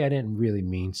like, hey, I didn't really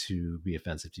mean to be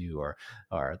offensive to you, or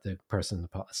the person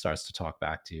starts to talk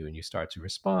back to you and you start to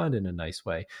respond in a nice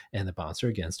way. And the bouncer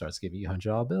again starts giving you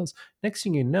 $100 bills. Next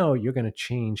thing you know, you're going to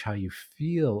change how you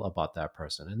feel about that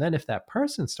person. And then if that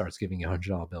person starts giving you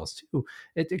 $100 bills too,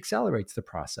 it accelerates the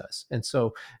process. And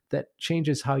so that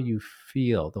changes how you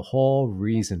feel, the whole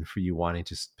reason for you wanting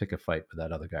to pick a fight with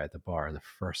that other guy at the bar in the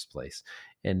first place.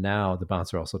 And now the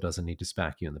bouncer also doesn't need to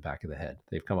smack you in the back of the head.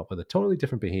 They've come up with a totally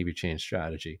different behavior change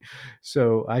strategy.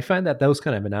 So I find that those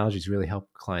kind of analogies really help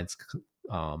clients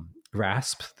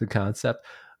grasp the concept,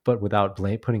 but without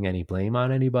putting any blame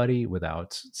on anybody,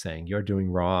 without saying you're doing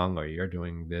wrong or you're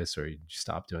doing this or you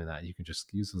stop doing that. You can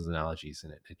just use those analogies,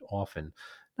 and it often,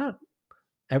 not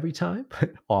every time,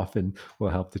 but often will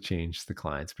help to change the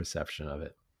client's perception of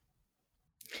it.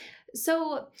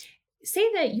 So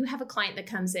say that you have a client that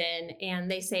comes in and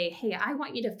they say, hey, I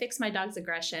want you to fix my dog's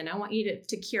aggression. I want you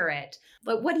to cure it.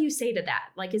 But what do you say to that?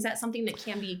 Like, is that something that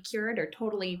can be cured or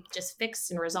totally just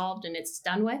fixed and resolved and it's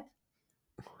done with?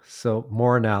 So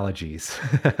more analogies.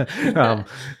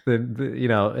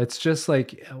 It's just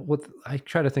like what I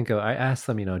try to think of. I ask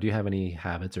them, do you have any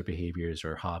habits or behaviors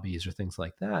or hobbies or things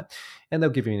like that? And they'll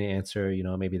give me an answer.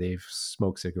 Maybe they've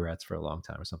smoked cigarettes for a long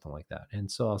time or something like that. And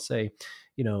so I'll say,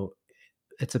 you know,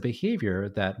 it's a behavior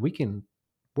that we can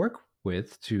work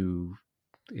with to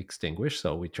extinguish.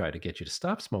 So we try to get you to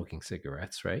stop smoking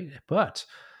cigarettes, right? But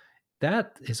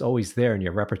that is always there in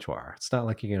your repertoire. It's not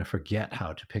like you're going to forget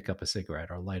how to pick up a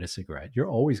cigarette or light a cigarette. You're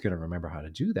always going to remember how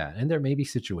to do that. And there may be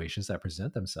situations that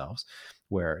present themselves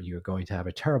where you're going to have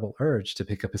a terrible urge to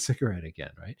pick up a cigarette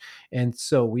again, right? And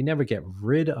so we never get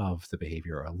rid of the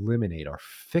behavior or eliminate or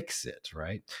fix it,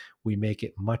 right? We make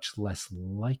it much less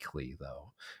likely,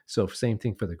 though. So same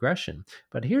thing for the aggression.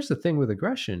 But here's the thing with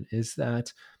aggression is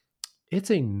that it's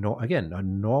again a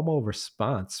normal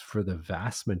response for the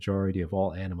vast majority of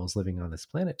all animals living on this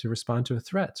planet to respond to a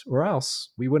threat, or else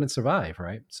we wouldn't survive,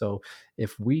 right? So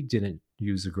if we didn't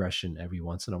use aggression every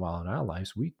once in a while in our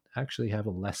lives, we actually have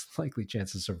a less likely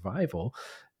chance of survival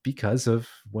because of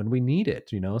when we need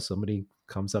it. Somebody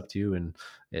comes up to you and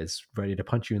is ready to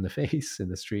punch you in the face in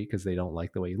the street because they don't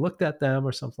like the way you looked at them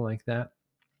or something like that.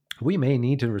 We may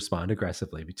need to respond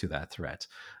aggressively to that threat,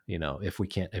 if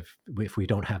we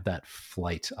don't have that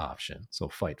flight option. So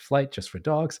fight flight just for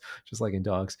dogs, just like in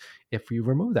dogs. If you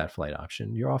remove that flight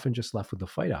option, you're often just left with the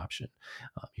fight option.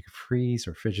 You can freeze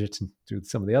or fidget and do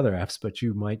some of the other F's, but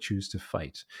you might choose to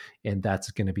fight, and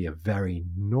that's going to be a very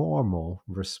normal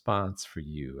response for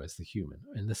you as the human.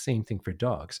 And the same thing for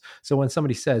dogs. So when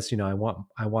somebody says, I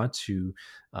want to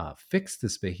fix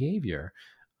this behavior,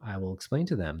 I will explain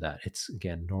to them that it's,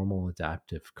 again, normal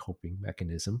adaptive coping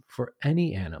mechanism for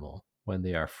any animal when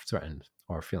they are threatened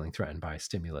or feeling threatened by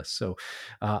stimulus. So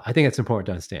I think it's important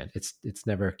to understand it's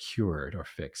never cured or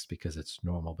fixed because it's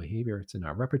normal behavior. It's in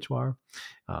our repertoire.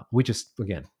 We just,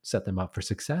 again, set them up for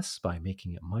success by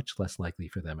making it much less likely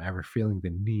for them ever feeling the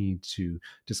need to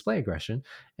display aggression.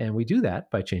 And we do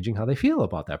that by changing how they feel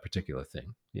about that particular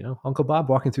thing. Uncle Bob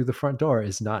walking through the front door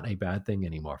is not a bad thing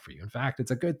anymore for you. In fact,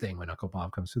 it's a good thing when Uncle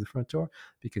Bob comes through the front door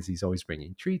because he's always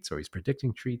bringing treats or he's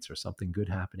predicting treats or something good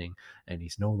happening, and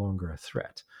he's no longer a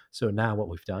threat. So now what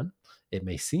we've done, it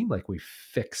may seem like we've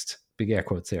fixed, big air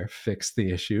quotes there, fixed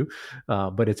the issue,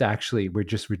 but it's actually, we're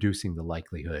just reducing the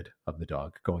likelihood of the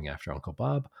dog going after Uncle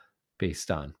Bob based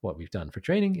on what we've done for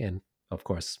training and, of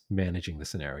course, managing the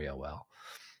scenario well.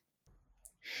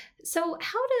 So,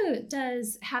 how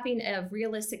does having a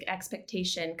realistic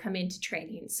expectation come into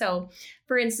training? So,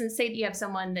 for instance, say that you have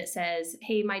someone that says,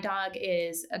 "Hey, my dog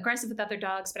is aggressive with other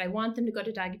dogs, but I want them to go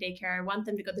to doggy daycare. I want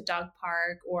them to go to the dog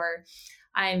park, or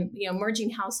I'm, merging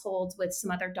households with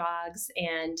some other dogs,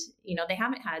 and they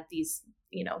haven't had these,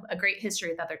 a great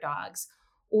history with other dogs."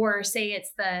 Or say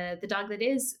it's the dog that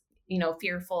is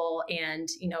fearful and,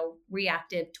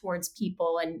 reactive towards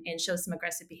people and shows some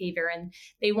aggressive behavior. And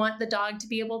they want the dog to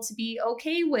be able to be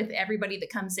okay with everybody that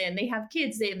comes in. They have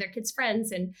kids, they have their kids'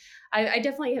 friends. And I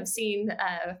definitely have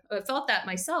felt that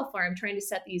myself where I'm trying to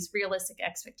set these realistic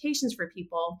expectations for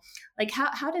people. Like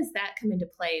how does that come into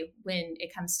play when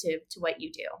it comes to what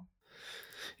you do?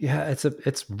 Yeah,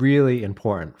 it's really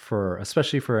important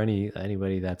especially for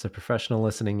anybody that's a professional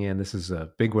listening in. This is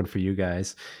a big one for you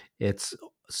guys. It's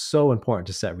so important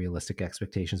to set realistic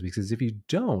expectations because if you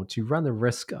don't, you run the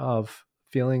risk of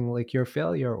feeling like you're a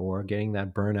failure or getting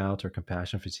that burnout or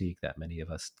compassion fatigue that many of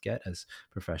us get as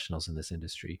professionals in this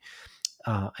industry.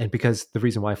 And because the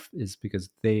reason why is because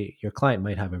your client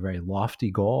might have a very lofty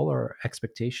goal or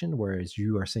expectation, whereas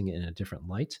you are seeing it in a different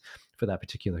light for that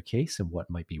particular case and what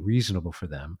might be reasonable for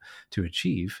them to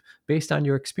achieve based on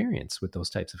your experience with those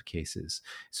types of cases.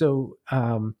 So,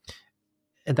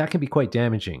 and that can be quite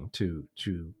damaging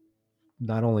to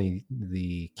not only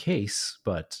the case,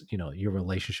 but your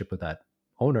relationship with that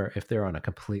owner if they're on a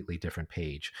completely different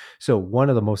page. So one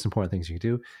of the most important things you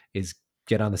can do is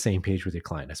get on the same page with your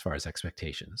client as far as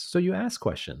expectations. So you ask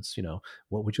questions,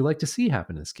 what would you like to see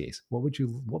happen in this case? What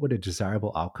would a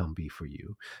desirable outcome be for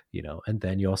you? And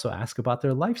then you also ask about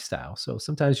their lifestyle. So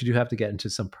sometimes you do have to get into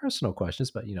some personal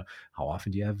questions, but how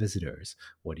often do you have visitors?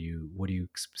 What do you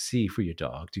see for your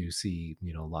dog? Do you see,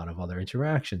 a lot of other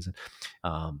interactions?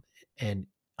 And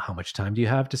how much time do you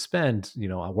have to spend,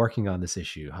 working on this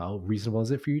issue? How reasonable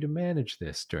is it for you to manage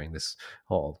this during this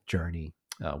whole journey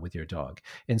with your dog?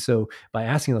 And so by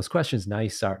asking those questions, now you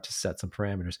start to set some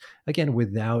parameters, again,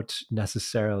 without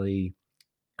necessarily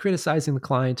criticizing the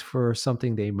client for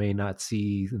something they may not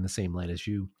see in the same light as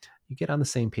you. You get on the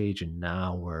same page, and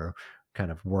now we're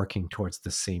kind of working towards the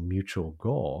same mutual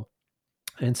goal.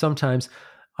 And sometimes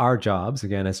our jobs,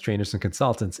 again, as trainers and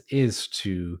consultants, is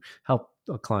to help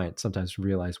a client sometimes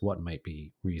realize what might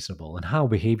be reasonable and how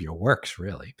behavior works,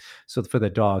 really. So for the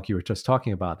dog, you were just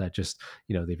talking about that, just,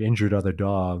 they've injured other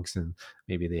dogs, and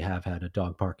maybe they have had a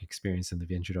dog park experience and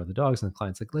they've injured other dogs. And the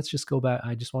client's like, let's just go back.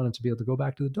 I just want him to be able to go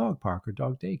back to the dog park or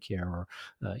dog daycare, or,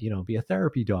 be a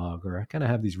therapy dog, or kind of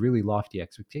have these really lofty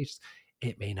expectations.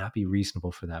 It may not be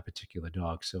reasonable for that particular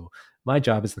dog. So my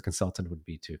job as the consultant would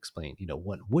be to explain,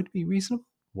 what would be reasonable,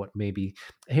 what maybe.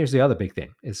 Here's the other big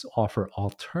thing, is offer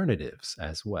alternatives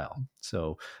as well.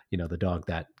 So, the dog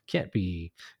that can't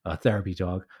be a therapy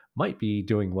dog might be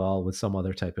doing well with some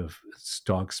other type of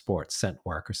dog sports, scent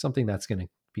work, or something that's going to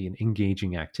be an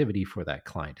engaging activity for that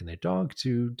client and their dog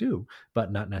to do,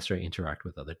 but not necessarily interact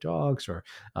with other dogs, or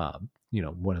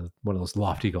one of those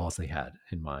lofty goals they had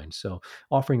in mind. So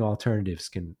offering alternatives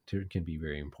can be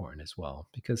very important as well,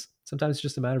 because sometimes it's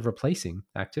just a matter of replacing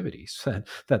activities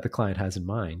that the client has in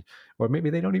mind, or maybe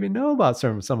they don't even know about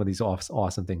some of these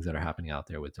awesome things that are happening out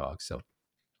there with dogs. So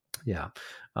yeah.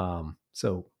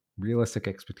 So realistic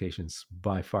expectations,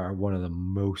 by far one of the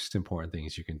most important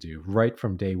things you can do right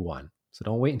from day one. So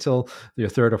don't wait until your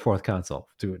third or fourth consult.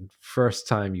 Do it first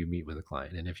time you meet with a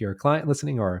client. And if you're a client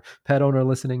listening or a pet owner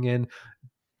listening in,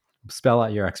 spell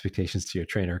out your expectations to your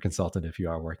trainer or consultant if you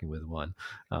are working with one.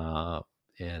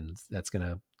 And that's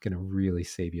gonna really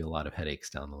save you a lot of headaches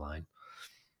down the line.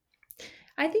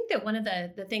 I think that one of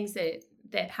the things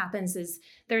that happens is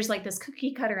there's like this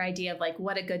cookie cutter idea of like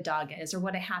what a good dog is or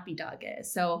what a happy dog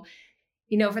is. So,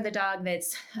 for the dog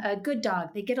that's a good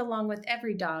dog, they get along with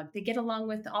every dog. They get along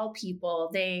with all people.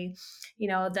 They,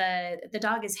 the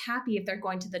dog is happy if they're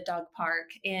going to the dog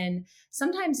park. And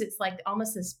sometimes it's like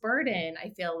almost this burden, I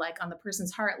feel like, on the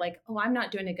person's heart, like, oh, I'm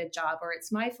not doing a good job, or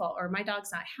it's my fault, or my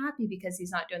dog's not happy because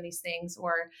he's not doing these things.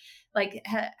 Or like,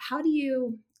 how do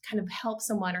you kind of help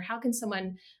someone, or how can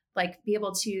someone like be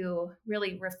able to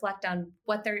really reflect on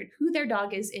who their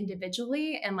dog is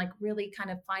individually, and like really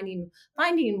kind of finding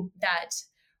that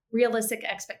realistic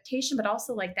expectation, but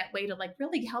also like that way to like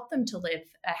really help them to live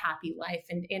a happy life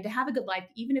and to have a good life,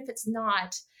 even if it's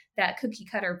not that cookie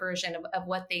cutter version of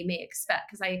what they may expect.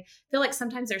 Because I feel like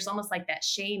sometimes there's almost like that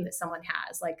shame that someone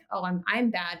has, like, oh, I'm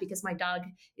bad because my dog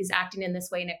is acting in this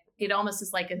way, and it almost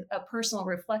is like a personal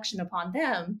reflection upon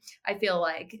them. I feel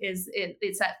like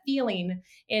it's that feeling,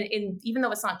 and even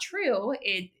though it's not true,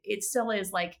 it still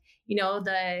is like,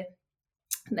 it's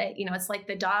like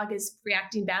the dog is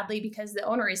reacting badly because the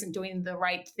owner isn't doing the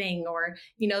right thing, or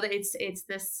that it's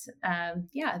this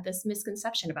this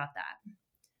misconception about that.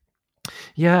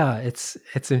 Yeah, it's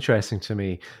interesting to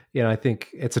me. I think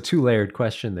it's a two-layered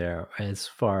question there, as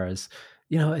far as,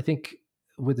 I think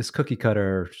with this cookie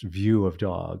cutter view of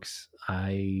dogs,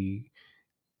 I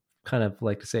kind of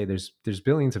like to say there's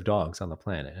billions of dogs on the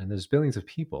planet, and there's billions of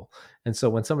people. And so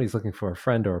when somebody's looking for a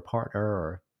friend or a partner,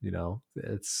 or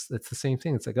it's the same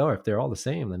thing. It's like, oh, if they're all the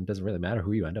same, then it doesn't really matter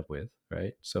who you end up with,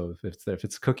 right? So if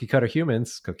it's cookie cutter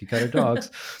humans, cookie cutter dogs,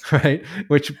 right?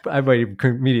 Which I might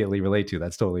immediately relate to.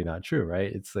 That's totally not true,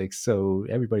 right? It's like, so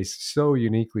everybody's so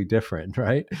uniquely different,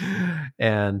 right?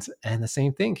 And the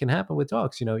same thing can happen with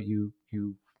dogs. You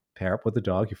pair up with a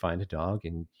dog, you find a dog,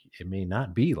 and it may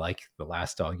not be like the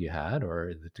last dog you had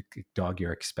or the dog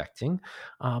you're expecting,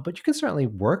 but you can certainly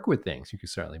work with things. You can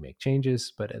certainly make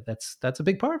changes, but that's a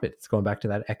big part of it. It's going back to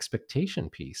that expectation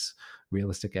piece,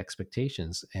 realistic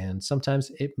expectations. And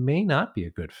sometimes it may not be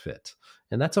a good fit,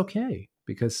 and that's okay,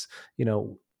 because,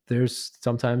 there's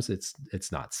sometimes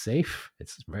it's not safe.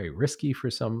 It's very risky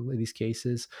for some of these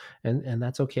cases, and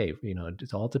that's okay.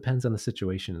 It all depends on the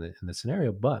situation in the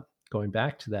scenario. But going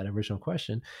back to that original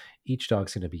question, each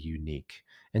dog's going to be unique.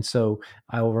 And so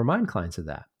I will remind clients of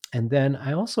that. And then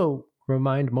I also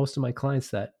remind most of my clients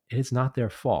that it's not their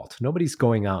fault. Nobody's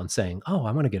going out and saying, oh,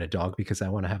 I want to get a dog because I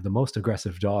want to have the most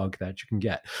aggressive dog that you can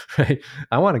get, right?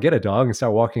 I want to get a dog and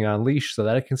start walking on leash so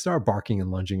that it can start barking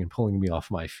and lunging and pulling me off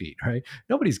my feet, right?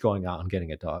 Nobody's going out and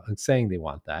getting a dog and saying they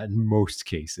want that in most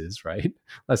cases, right?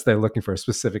 Unless they're looking for a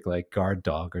specific like guard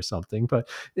dog or something. But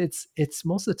it's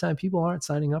most of the time people aren't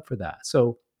signing up for that.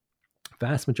 So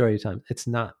vast majority of the time, it's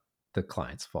not the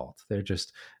client's fault. They're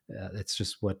just it's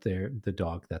just what the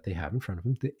dog that they have in front of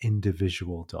them, the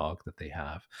individual dog that they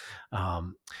have.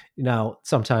 Now,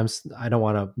 sometimes I don't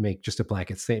want to make just a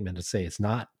blanket statement to say it's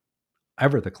not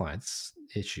ever the client's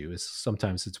issue. Is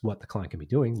sometimes it's what the client can be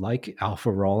doing, like alpha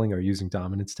rolling or using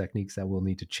dominance techniques that will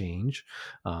need to change.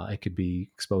 It could be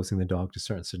exposing the dog to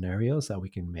certain scenarios that we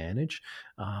can manage.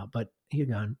 But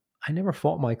again, I never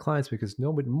fault my clients, because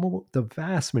the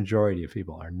vast majority of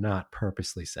people are not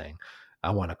purposely saying,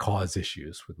 I want to cause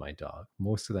issues with my dog.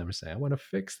 Most of them are saying, I want to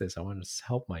fix this. I want to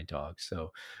help my dog.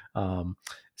 Um,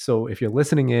 so if you're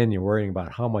listening in, you're worrying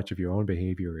about how much of your own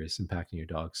behavior is impacting your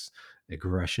dog's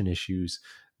aggression issues.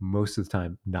 Most of the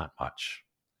time, not much.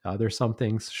 There's some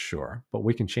things, sure, but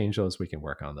we can change those. We can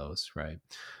work on those, right?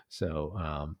 So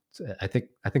I think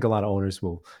a lot of owners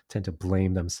will tend to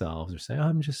blame themselves or say,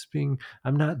 I'm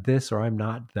not this or I'm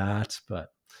not that.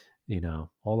 But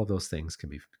all of those things can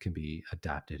be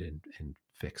adapted and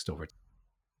fixed over time.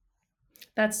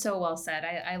 That's so well said.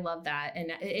 I love that.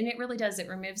 And it really does. It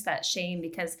removes that shame,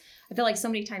 because I feel like so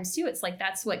many times too, it's like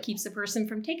that's what keeps a person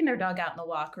from taking their dog out on the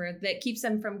walk, or that keeps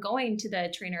them from going to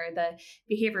the trainer or the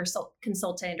behavior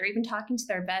consultant, or even talking to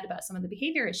their vet about some of the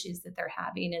behavior issues that they're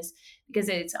having, is because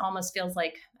it almost feels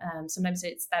like sometimes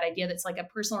it's that idea that's like a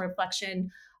personal reflection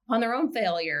on their own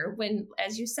failure, when,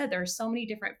 as you said, there are so many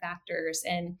different factors.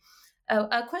 And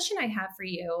a question I have for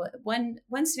you, one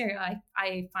scenario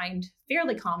I find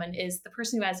fairly common is the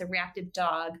person who has a reactive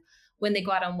dog when they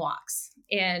go out on walks.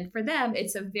 And for them,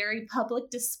 it's a very public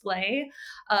display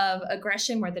of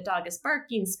aggression, where the dog is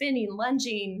barking, spinning,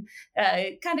 lunging,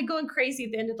 kind of going crazy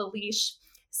at the end of the leash.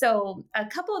 So a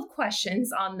couple of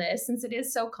questions on this, since it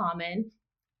is so common.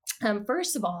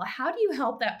 First of all, how do you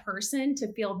help that person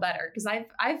to feel better? Because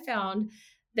I've found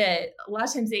that a lot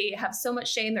of times they have so much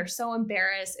shame, they're so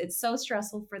embarrassed, it's so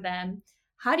stressful for them.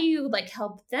 How do you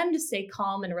help them to stay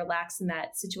calm and relax in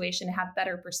that situation, to have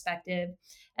better perspective?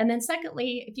 And then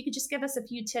secondly, if you could just give us a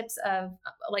few tips of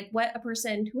what a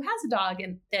person who has a dog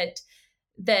and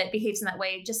that behaves in that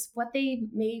way, just what they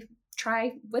may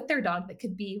try with their dog that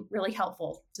could be really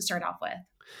helpful to start off with.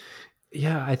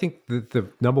 Yeah, I think the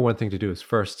number one thing to do is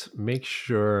first make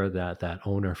sure that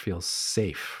owner feels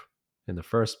safe in the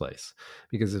first place.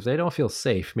 Because if they don't feel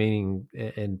safe, meaning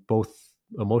in both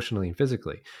emotionally and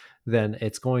physically, then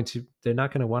they're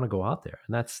not going to want to go out there.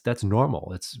 And that's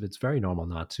normal. It's very normal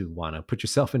not to want to put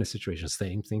yourself in a situation.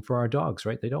 Same thing for our dogs,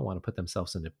 right? They don't want to put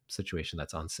themselves in a situation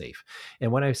that's unsafe.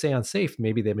 And when I say unsafe,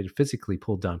 maybe they've been physically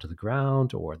pulled down to the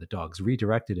ground, or the dog's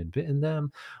redirected and bitten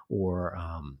them, or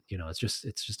it's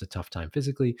just a tough time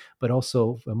physically, but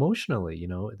also emotionally.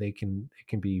 It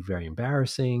can be very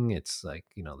embarrassing. It's like,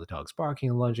 the dog's barking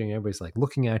and lunging, everybody's like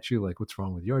looking at you like, what's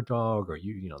wrong with your dog? Or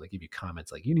they give you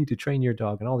comments like, you need to train your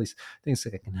dog, and all these things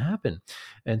that can happen.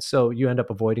 And so you end up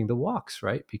avoiding the walks,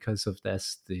 right? Because of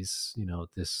this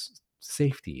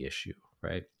safety issue,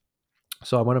 right?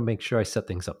 So I want to make sure I set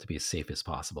things up to be as safe as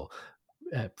possible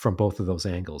from both of those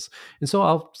angles. And so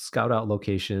I'll scout out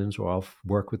locations, or I'll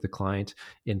work with the client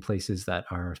in places that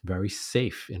are very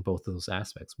safe in both of those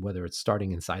aspects, whether it's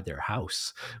starting inside their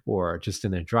house or just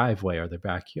in their driveway or their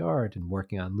backyard, and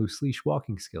working on loose leash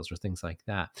walking skills or things like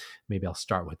that. Maybe I'll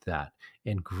start with that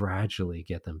and gradually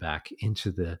get them back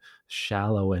into the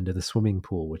shallow end of the swimming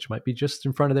pool, which might be just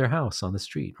in front of their house on the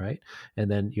street, right?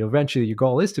 And then eventually your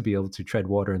goal is to be able to tread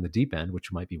water in the deep end,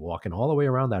 which might be walking all the way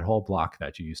around that whole block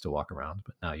that you used to walk around,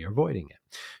 but now you're avoiding it.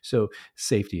 So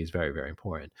safety is very, very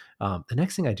important. The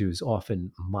next thing I do is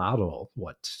often model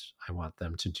what I want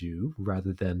them to do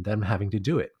rather than them having to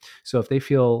do it. So if they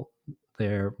feel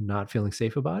they're not feeling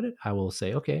safe about it, I will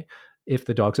say, okay, if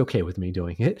the dog's okay with me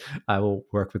doing it, I will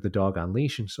work with the dog on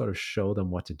leash and sort of show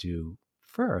them what to do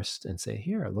first and say,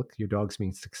 here, look, your dog's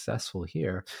being successful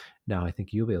here. Now I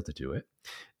think you'll be able to do it.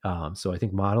 So I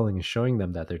think modeling and showing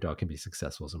them that their dog can be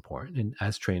successful is important. And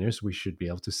as trainers, we should be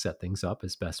able to set things up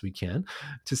as best we can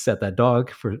to set that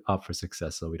dog up for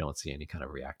success, so we don't see any kind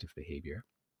of reactive behavior.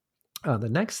 The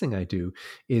next thing I do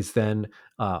is then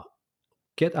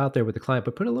get out there with the client,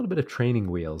 but put a little bit of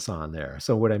training wheels on there.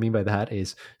 So what I mean by that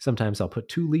is sometimes I'll put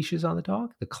 2 leashes on the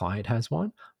dog. The client has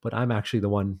one, but I'm actually the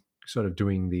one sort of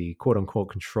doing the quote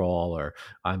unquote control, or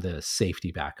I'm the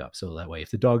safety backup. So that way, if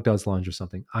the dog does lunge or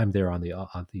something, I'm there on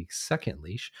the second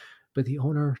leash. But the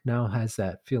owner now has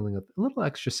that feeling of a little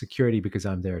extra security because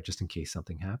I'm there just in case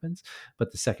something happens.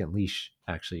 But the second leash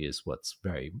actually is what's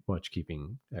very much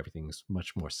keeping everything's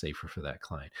much more safer for that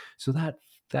client. So that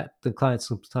the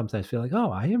clients sometimes feel like,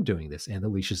 oh, I am doing this, and the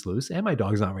leash is loose, and my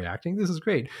dog's not reacting. This is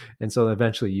great. And so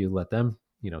eventually you let them,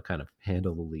 kind of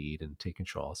handle the lead and take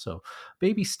control. So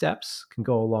baby steps can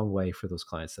go a long way for those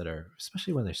clients that are,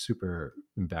 especially when they're super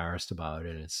embarrassed about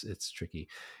it. And it's tricky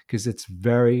because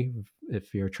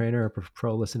if you're a trainer or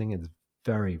pro listening, it's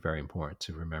very, very important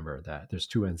to remember that there's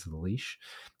 2 ends of the leash.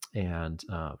 And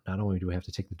not only do we have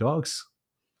to take the dog's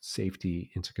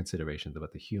safety into consideration,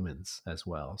 but the humans as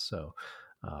well. So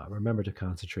remember to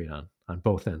concentrate on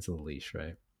both ends of the leash,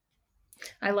 right?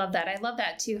 I love that. I love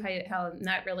that too, how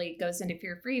that really goes into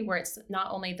fear free, where it's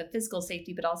not only the physical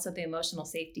safety, but also the emotional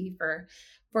safety for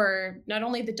not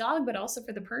only the dog, but also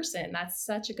for the person. That's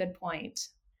such a good point.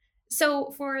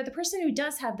 So for the person who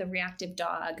does have the reactive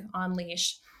dog on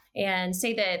leash, and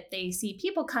say that they see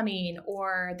people coming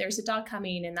or there's a dog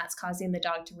coming and that's causing the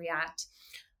dog to react,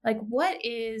 like what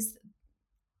is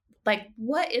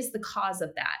the cause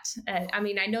of that? I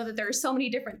mean, I know that there are so many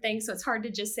different things, so it's hard to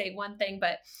just say one thing,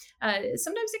 but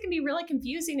sometimes it can be really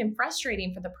confusing and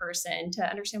frustrating for the person to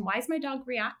understand, why is my dog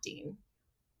reacting?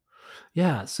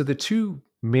 Yeah. So the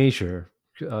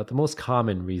most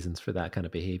common reasons for that kind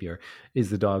of behavior is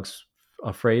the dog's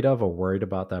afraid of or worried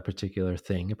about that particular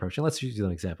thing approaching. Let's use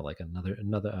an example, like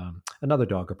another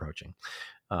dog approaching.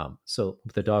 So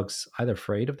the dog's either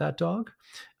afraid of that dog,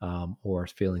 or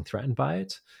feeling threatened by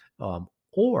it,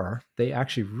 or they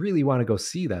actually really want to go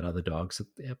see that other dog,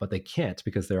 but they can't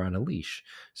because they're on a leash.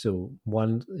 So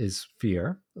one is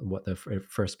fear. What the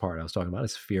first part I was talking about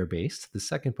is fear based. The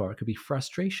second part could be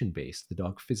frustration based. The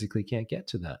dog physically can't get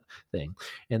to that thing.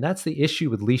 And that's the issue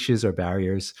with leashes or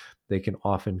barriers. They can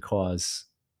often cause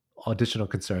additional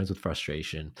concerns with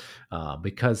frustration,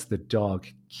 because the dog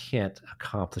can't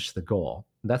accomplish the goal.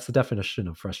 That's the definition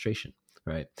of frustration,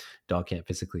 right? Dog can't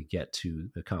physically get to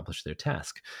accomplish their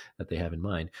task that they have in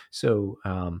mind. So,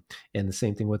 and the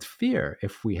same thing with fear.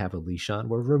 If we have a leash on,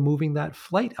 we're removing that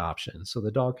flight option. So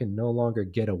the dog can no longer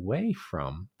get away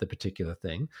from the particular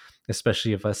thing,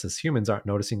 especially if us as humans aren't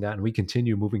noticing that and we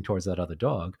continue moving towards that other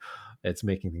dog. It's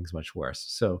making things much worse.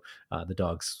 So the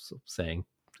dog's saying,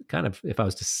 kind of, if I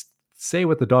was to say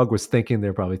what the dog was thinking,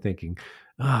 they're probably thinking,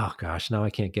 oh gosh, now I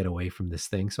can't get away from this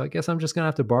thing. So I guess I'm just going to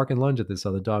have to bark and lunge at this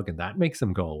other dog. And that makes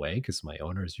them go away because my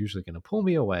owner is usually going to pull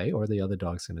me away, or the other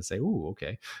dog's going to say, ooh,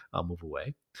 okay, I'll move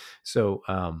away. So,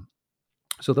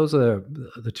 so those are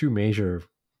the two major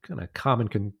kind of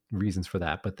common reasons for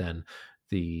that. But then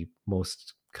the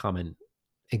most common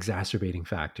exacerbating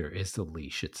factor is the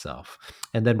leash itself.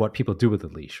 And then what people do with the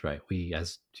leash, right? We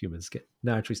as humans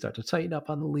naturally start to tighten up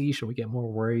on the leash, or we get more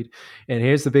worried. And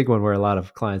here's the big one where a lot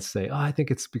of clients say, oh, I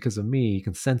think it's because of me. You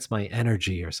can sense my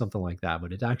energy or something like that.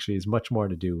 But it actually is much more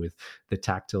to do with the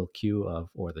tactile cue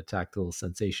or the tactile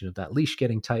sensation of that leash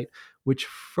getting tight, which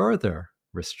further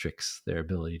restricts their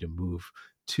ability to move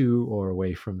to or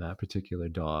away from that particular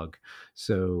dog.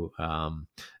 So,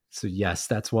 so yes,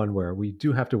 that's one where we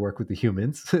do have to work with the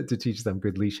humans to teach them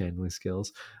good leash handling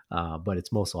skills. But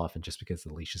it's most often just because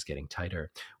the leash is getting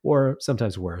tighter, or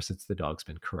sometimes worse, it's the dog's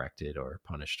been corrected or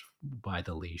punished by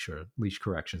the leash, or leash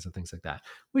corrections and things like that,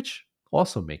 which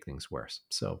also make things worse.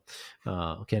 So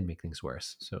can make things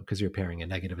worse. So because you're pairing a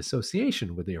negative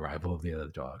association with the arrival of the other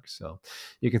dog. So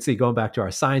you can see, going back to our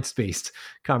science-based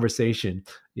conversation,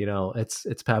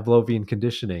 it's Pavlovian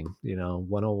conditioning,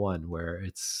 101, where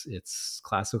it's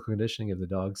classical conditioning. If the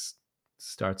dog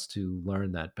starts to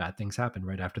learn that bad things happen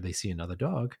right after they see another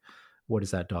dog, what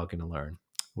is that dog going to learn?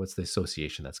 What's the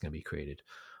association that's going to be created?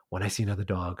 When I see another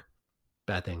dog,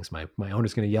 bad things, my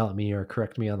owner's going to yell at me or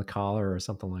correct me on the collar or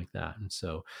something like that. And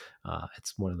so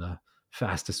it's one of the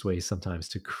fastest ways sometimes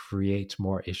to create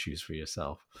more issues for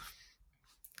yourself.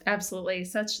 Absolutely.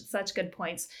 Such good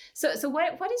points. So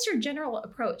what is your general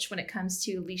approach when it comes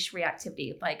to leash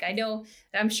reactivity? Like,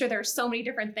 I'm sure there are so many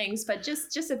different things, but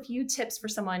just a few tips for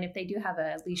someone if they do have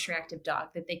a leash reactive dog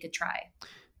that they could try.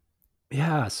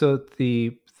 Yeah. So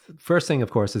the first thing, of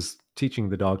course, is teaching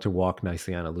the dog to walk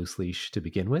nicely on a loose leash to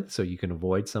begin with, so you can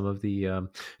avoid some of the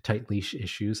tight leash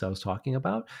issues I was talking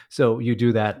about. So you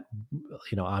do that,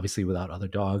 obviously without other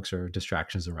dogs or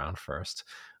distractions around first.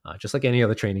 Just like any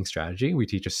other training strategy, we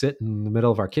teach a sit in the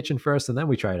middle of our kitchen first, and then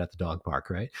we try it at the dog park,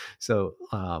 right? So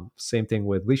same thing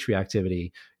with leash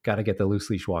reactivity. Got to get the loose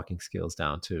leash walking skills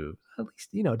down to at least,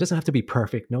 it doesn't have to be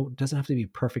perfect. No, it doesn't have to be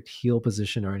perfect heel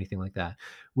position or anything like that.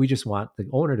 We just want the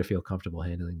owner to feel comfortable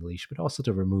handling the leash, but also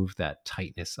to remove that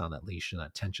tightness on that leash and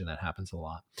that tension that happens a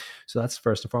lot. So that's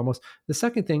first and foremost. The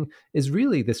second thing is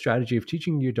really the strategy of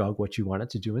teaching your dog what you want it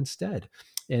to do instead.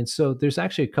 And so there's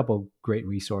actually a couple great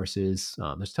resources.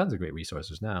 There's tons of great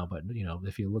resources now, but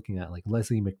if you're looking at like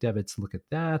Leslie McDevitt's Look at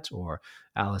That, or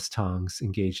Alice Tong's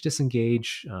Engage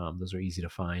Disengage, those are easy to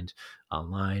find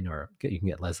online, or you can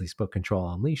get Leslie's book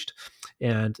Control Unleashed.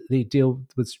 And they deal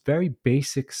with very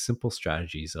basic, simple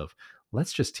strategies of,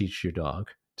 let's just teach your dog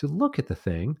to look at the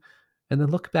thing and then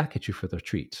look back at you for the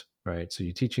treat, right? So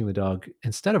you're teaching the dog,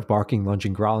 instead of barking,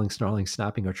 lunging, growling, snarling,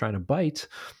 snapping, or trying to bite,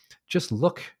 just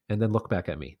look and then look back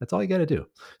at me. That's all you got to do.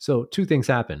 So two things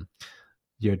happen.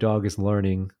 Your dog is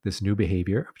learning this new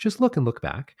behavior, just look and look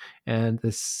back. And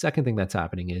the second thing that's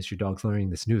happening is your dog's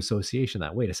learning this new association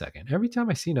that, wait a second, every time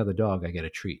I see another dog, I get a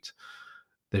treat.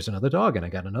 there's another dog and I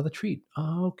got another treat.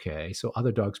 Okay, so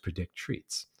other dogs predict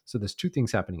treats. So there's two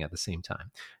things happening at the same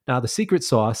time. Now, the secret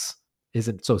sauce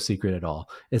isn't so secret at all.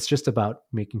 It's just about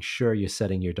making sure you're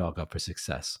setting your dog up for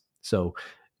success. So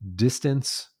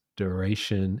distance,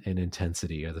 duration, and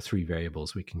intensity are the three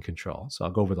variables we can control. So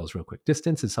I'll go over those real quick.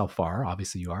 Distance is how far,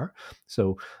 obviously, you are.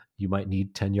 So you might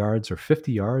need 10 yards or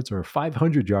 50 yards or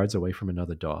 500 yards away from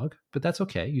another dog, but that's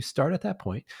okay. You start at that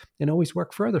point and always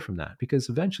work further from that, because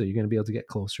eventually you're going to be able to get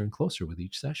closer and closer with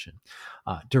each session.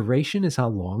 Duration is how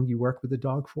long you work with the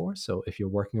dog for. So if you're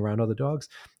working around other dogs,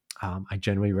 I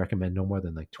generally recommend no more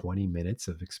than like 20 minutes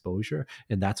of exposure,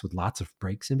 and that's with lots of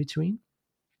breaks in between.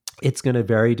 It's going to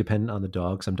vary depending on the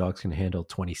dog. Some dogs can handle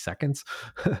 20 seconds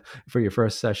for your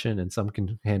first session, and some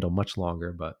can handle much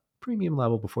longer, but premium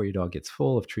level before your dog gets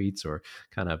full of treats or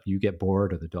kind of you get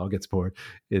bored or the dog gets bored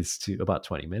is to about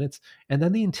 20 minutes. And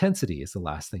then the intensity is the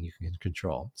last thing you can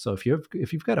control. So if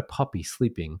you've got a puppy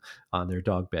sleeping on their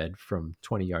dog bed from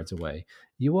 20 yards away,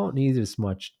 you won't need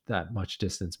that much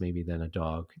distance maybe than a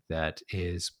dog that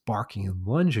is barking and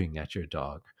lunging at your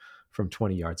dog from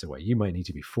 20 yards away. You might need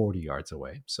to be 40 yards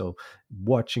away. So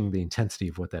watching the intensity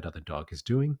of what that other dog is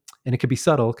doing, and it could be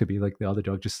subtle, it could be like the other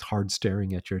dog just hard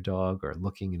staring at your dog or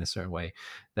looking in a certain way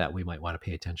that we might want to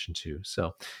pay attention to.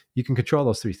 So you can control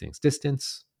those three things: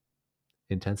 distance,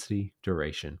 intensity,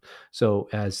 duration. So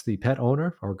as the pet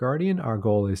owner or guardian, our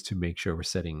goal is to make sure we're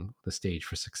setting the stage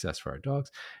for success for our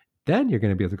dogs. Then you're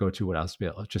going to be able to go to what I was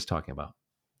just talking about.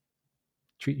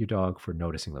 Treat your dog for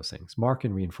noticing those things. Mark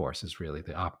and reinforce is really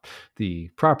the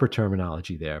proper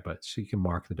terminology there, but so you can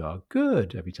mark the dog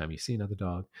good every time you see another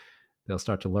dog. They'll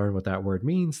start to learn what that word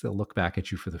means. They'll look back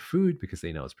at you for the food because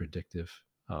they know it's predictive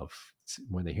of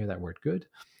when they hear that word good.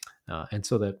 And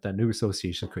so that new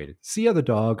association is created. See other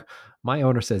dog, my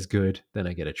owner says good, then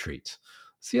I get a treat.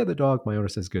 See other dog, my owner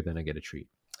says good, then I get a treat.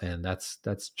 And that's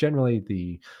generally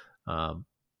the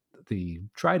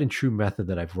tried and true method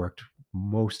that I've worked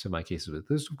most of my cases with.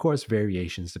 There's of course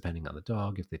variations depending on the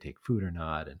dog, if they take food or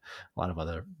not, and a lot of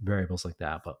other variables like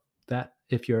that. But that,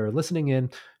 if you're listening in,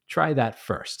 try that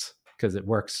first because it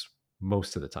works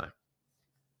most of the time.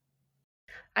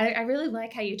 I really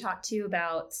like how you talk too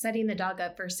about setting the dog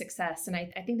up for success. And I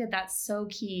think that that's so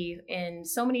key in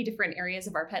so many different areas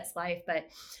of our pet's life. But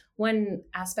one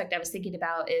aspect I was thinking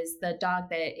about is the dog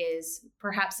that is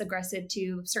perhaps aggressive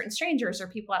to certain strangers or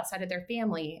people outside of their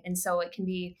family. And so it can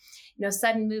be,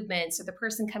 sudden movements or the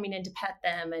person coming in to pet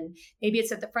them. And maybe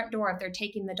it's at the front door if they're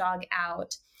taking the dog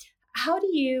out. How do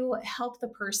you help the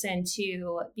person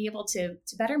to be able to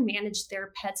better manage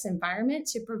their pet's environment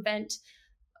to prevent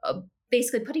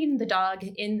basically putting the dog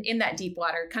in that deep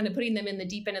water, kind of putting them in the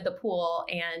deep end of the pool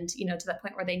and, to that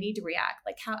point where they need to react?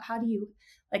 Like, how do you,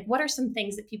 what are some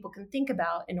things that people can think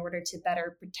about in order to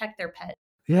better protect their pet?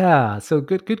 Yeah, so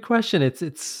good question.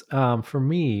 It's for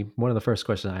me, one of the first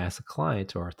questions I ask a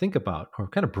client or think about or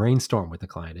kind of brainstorm with the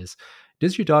client is,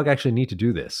 does your dog actually need to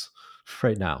do this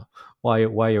right now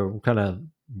while you're kind of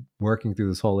working through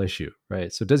this whole issue,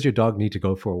 right? So does your dog need to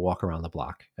go for a walk around the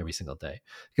block every single day?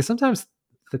 Because sometimes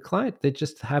the client, they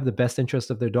just have the best interest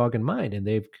of their dog in mind, and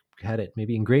they've had it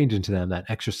maybe ingrained into them that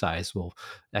exercise will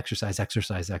exercise,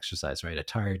 right? A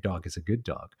tired dog is a good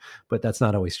dog, but that's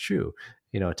not always true.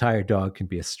 A tired dog can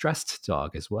be a stressed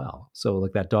dog as well. So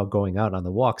like that dog going out on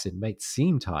the walks, it might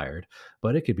seem tired,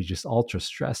 but it could be just ultra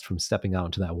stressed from stepping out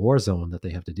into that war zone that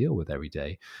they have to deal with every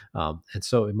day. And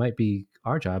so it might be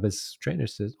our job as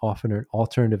trainers to offer an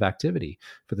alternative activity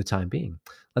for the time being.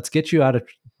 Let's get you out of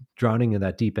drowning in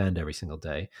that deep end every single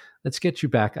day. Let's get you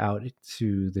back out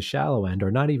to the shallow end, or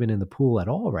not even in the pool at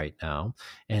all right now.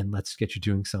 And let's get you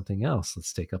doing something else.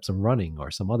 Let's take up some running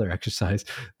or some other exercise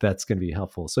that's going to be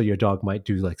helpful. So your dog might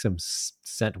do like some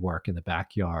scent work in the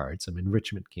backyard, some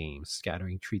enrichment games,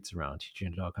 scattering treats around,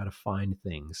 teaching your dog how to find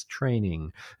things,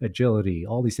 training, agility,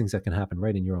 all these things that can happen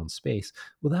right in your own space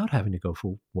without having to go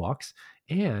for walks.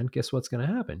 And guess what's going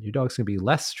to happen? Your dog's going to be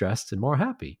less stressed and more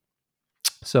happy.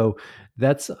 So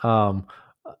that's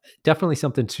definitely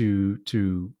something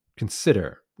to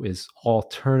consider, is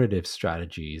alternative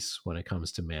strategies when it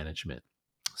comes to management.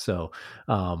 So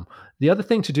the other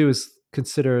thing to do is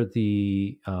consider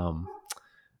the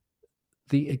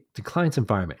client's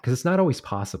environment, because it's not always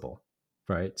possible,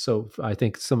 right? So I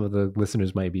think some of the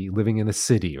listeners might be living in a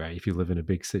city, right? If you live in a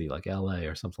big city like LA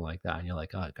or something like that, and you're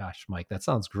like, oh gosh, Mike, that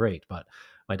sounds great, but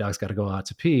my dog's got to go out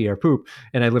to pee or poop,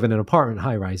 and I live in an apartment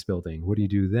high-rise building. What do you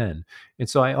do then? And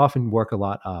so I often work a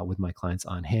lot with my clients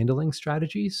on handling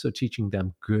strategies, so teaching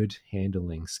them good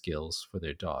handling skills for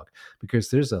their dog,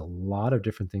 because there's a lot of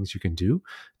different things you can do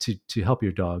to help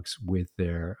your dogs with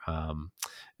their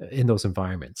in those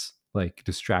environments. like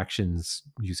distractions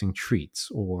using treats,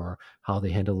 or how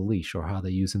they handle the leash, or how they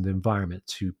use in the environment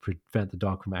to prevent the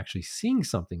dog from actually seeing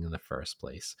something in the first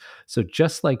place. So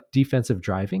just like defensive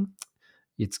driving,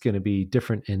 it's going to be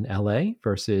different in LA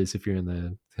versus if you're in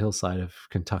the hillside of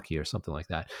Kentucky or something like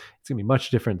that. It's going to be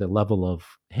much different, the level of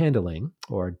handling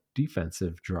or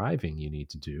defensive driving you need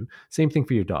to do. Same thing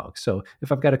for your dog. So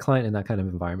if I've got a client in that kind of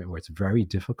environment where it's very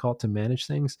difficult to manage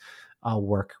things, I'll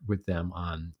work with them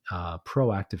on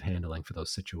proactive handling for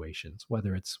those situations,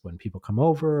 whether it's when people come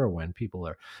over or when people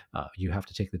are, you have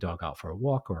to take the dog out for a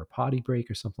walk or a potty break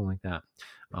or something like that.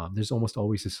 There's almost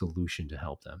always a solution to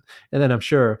help them. And then I'm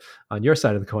sure on your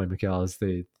side of the coin, Mikhail, is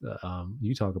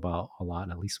you talk about a lot,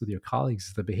 and at least with your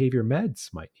colleagues, the behavior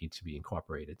meds might need to be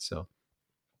incorporated. So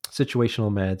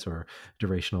situational meds or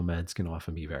durational meds can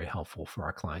often be very helpful for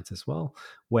our clients as well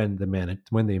when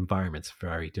the environment's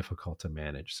very difficult to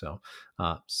manage. So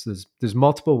there's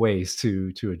multiple ways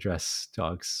to address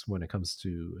dogs when it comes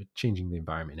to changing the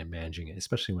environment and managing it,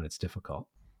 especially when it's difficult.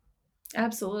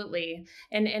 Absolutely.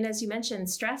 And as you mentioned,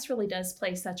 stress really does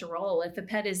play such a role. If a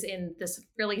pet is in this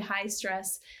really high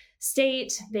stress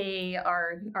state, they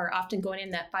are often going in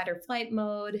that fight or flight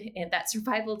mode, and that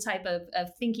survival type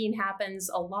of thinking happens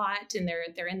a lot, and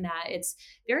they're in that. It's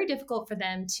very difficult for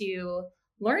them to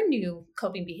learn new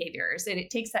coping behaviors, and it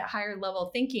takes that higher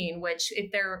level thinking, which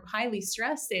if they're highly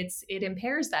stressed, it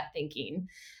impairs that thinking.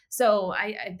 So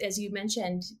as you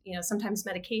mentioned, sometimes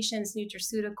medications,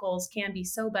 nutraceuticals can be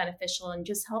so beneficial in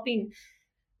just helping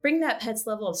bring that pet's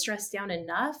level of stress down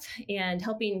enough, and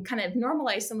helping kind of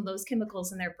normalize some of those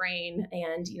chemicals in their brain,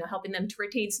 and helping them to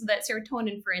retain some of that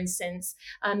serotonin, for instance.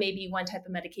 Maybe one type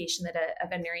of medication that a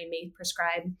veterinarian may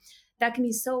prescribe that can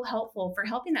be so helpful for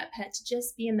helping that pet to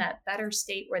just be in that better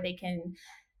state where they can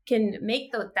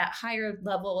make that higher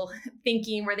level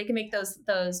thinking, where they can make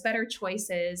those better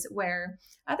choices, where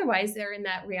otherwise they're in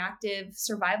that reactive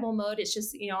survival mode. It's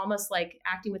just, almost like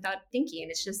acting without thinking.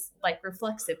 It's just like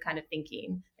reflexive kind of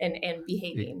thinking and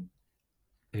behaving.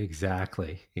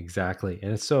 Exactly.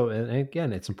 And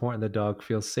again, it's important the dog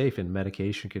feels safe, and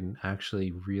medication can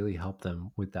actually really help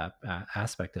them with that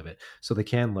aspect of it, so they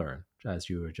can learn, as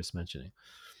you were just mentioning.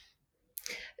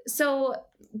 So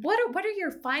what are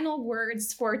your final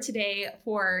words for today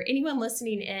for anyone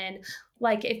listening in?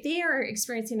 Like if they are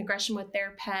experiencing aggression with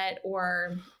their pet,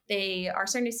 or they are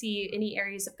starting to see any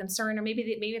areas of concern, or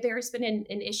maybe there's been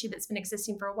an issue that's been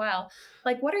existing for a while,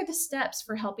 like what are the steps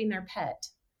for helping their pet?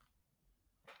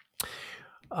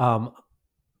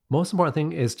 Most important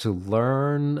thing is to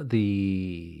learn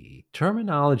the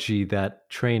terminology that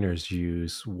trainers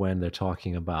use when they're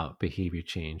talking about behavior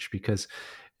change, because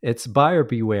it's buyer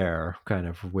beware kind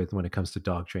of when it comes to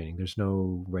dog training. There's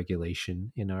no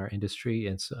regulation in our industry,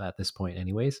 and so at this point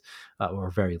anyways, or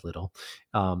very little.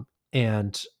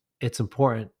 And it's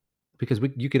important because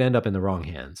you could end up in the wrong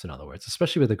hands, in other words,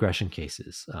 especially with aggression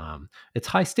cases. It's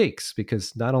high stakes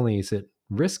because not only is it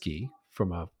risky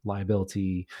from a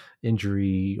liability,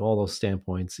 injury, all those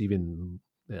standpoints, even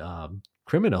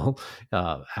criminal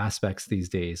aspects these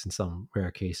days in some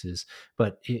rare cases,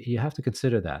 but you have to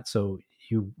consider that. So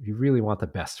you really want the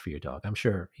best for your dog. I'm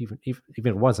sure even if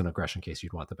it was an aggression case,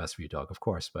 you'd want the best for your dog, of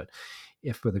course. But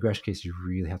if with aggression case, you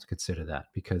really have to consider that,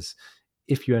 because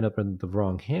if you end up in the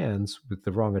wrong hands with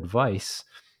the wrong advice,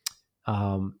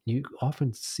 you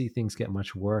often see things get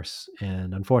much worse.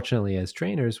 And unfortunately, as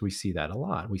trainers, we see that a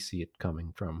lot. We see it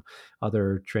coming from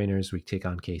other trainers. We take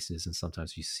on cases, and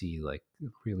sometimes you see like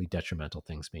really detrimental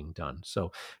things being done.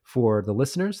 So for the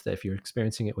listeners, that if you're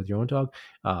experiencing it with your own dog,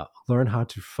 learn how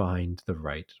to find the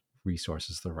right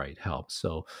resources, the right help.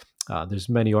 So there's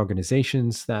many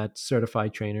organizations that certify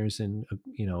trainers in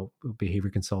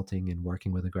behavior consulting and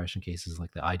working with aggression cases,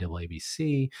 like the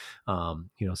IAABC.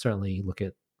 Certainly look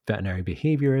at veterinary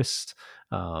behaviorist.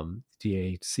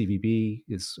 DACVB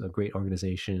is a great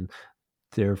organization.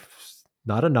 There's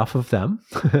not enough of them,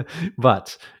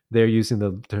 but they're using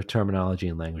the terminology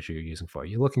and language you're using for it.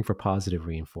 You're looking for positive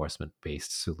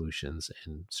reinforcement-based solutions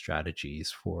and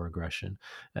strategies for aggression.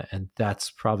 And that's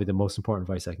probably the most important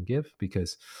advice I can give,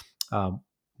 because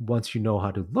once you know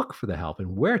how to look for the help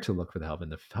and where to look for the help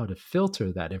and how to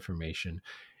filter that information,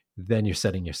 then you're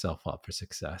setting yourself up for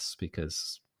success,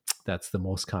 because that's the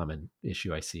most common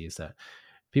issue I see, is that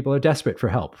people are desperate for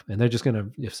help, and they're just going to,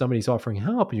 if somebody's offering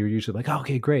help, you're usually like, oh,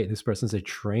 okay, great, this person's a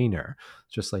trainer.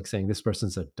 Just like saying this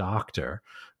person's a doctor,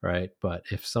 right? But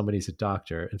if somebody's a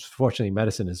doctor, unfortunately,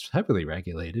 medicine is heavily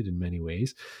regulated in many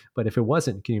ways. But if it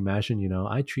wasn't, can you imagine,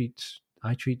 I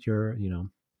treat your,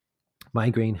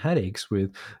 migraine headaches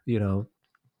with,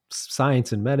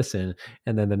 science and medicine.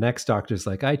 And then the next doctor's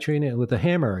like, I train it with a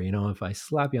hammer. If I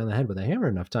slap you on the head with a hammer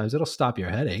enough times, it'll stop your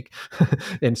headache.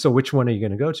 And so which one are you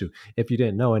going to go to? If you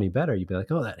didn't know any better, you'd be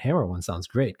like, oh, that hammer one sounds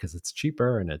great because it's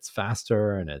cheaper and it's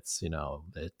faster and it's,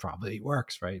 it probably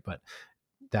works, right? But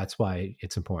that's why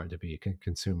it's important to be a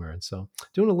consumer. And so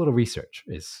doing a little research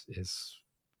is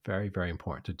very, very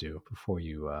important to do before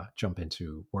you jump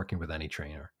into working with any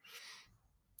trainer.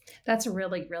 That's a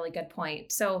really, really good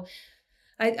point. So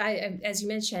I as you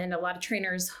mentioned, a lot of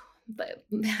trainers,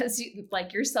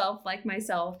 like yourself, like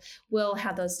myself, will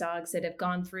have those dogs that have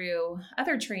gone through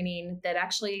other training that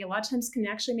actually a lot of times can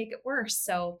actually make it worse.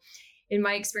 So in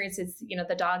my experience, it's,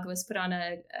 the dog was put on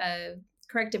a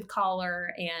corrective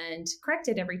collar and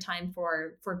corrected every time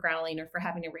for growling or for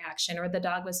having a reaction, or the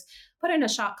dog was put in a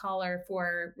shock collar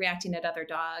for reacting at other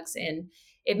dogs. And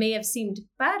it may have seemed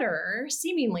better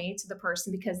seemingly to the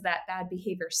person because that bad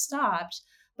behavior stopped.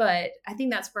 But I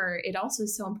think that's where it also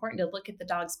is so important to look at the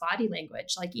dog's body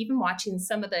language. Like even watching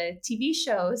some of the TV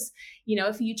shows,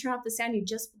 if you turn off the sound, you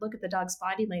just look at the dog's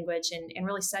body language and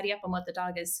really study up on what the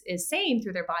dog is saying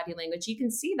through their body language. You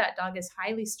can see that dog is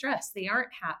highly stressed. They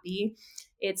aren't happy.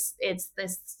 It's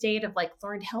this state of like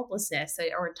learned helplessness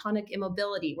or tonic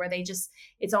immobility where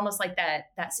it's almost like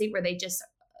that state where they just,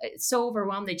 it's so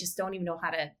overwhelmed. They just don't even know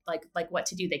how to like what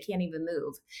to do. They can't even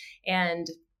move. And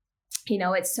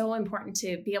it's so important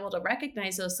to be able to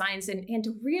recognize those signs and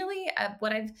to really,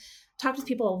 what I've talked with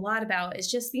people a lot about is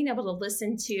just being able to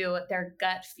listen to their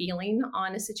gut feeling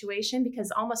on a situation,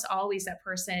 because almost always that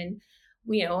person,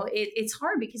 it's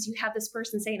hard because you have this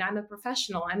person saying, I'm a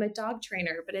professional, I'm a dog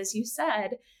trainer. But as you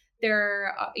said,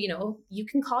 you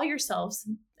can call yourselves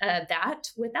that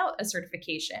without a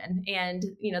certification. And,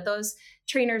 those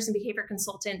trainers and behavior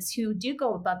consultants who do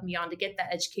go above and beyond to get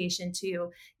that education, to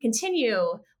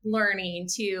continue learning,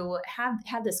 to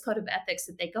have this code of ethics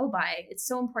that they go by, it's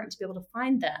so important to be able to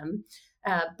find them.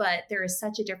 But there is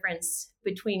such a difference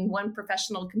between one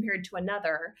professional compared to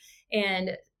another.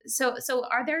 And so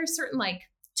are there certain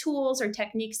tools or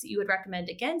techniques that you would recommend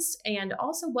against? And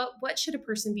also what should a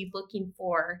person be looking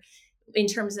for in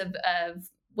terms of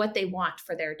what they want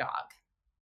for their dog?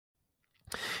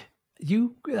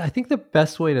 I think the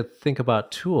best way to think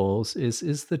about tools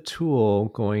is the tool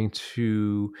going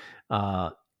to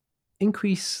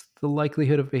increase the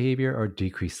likelihood of behavior or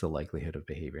decrease the likelihood of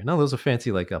behavior? Now, those are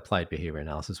fancy applied behavior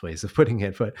analysis ways of putting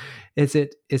it, but is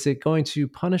it going to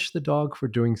punish the dog for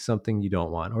doing something you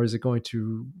don't want, or is it going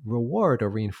to reward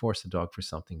or reinforce the dog for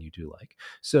something you do like?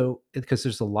 So, because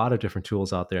there's a lot of different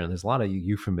tools out there, and there's a lot of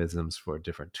euphemisms for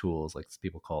different tools, like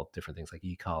people call different things like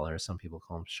e-collars, some people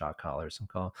call them shock collars, some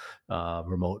call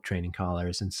remote training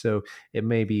collars, and so it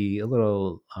may be a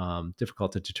little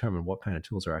difficult to determine what kind of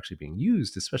tools are actually being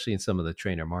used, especially in some of the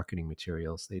trainer marketing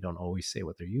materials. They don't always say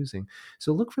what they're using.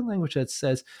 So look for language that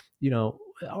says,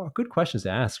 good questions to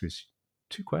ask is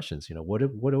two questions. What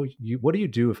do you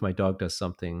do if my dog does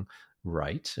something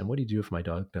right? And what do you do if my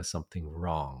dog does something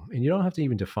wrong? And you don't have to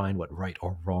even define what right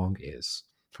or wrong is,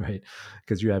 right?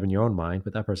 Because you have in your own mind,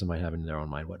 but that person might have in their own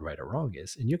mind what right or wrong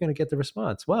is. And you're going to get the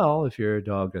response. Well, if your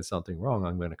dog does something wrong,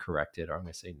 I'm going to correct it, or I'm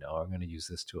going to say, no, I'm going to use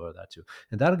this tool or that tool.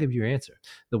 And that'll give you your answer.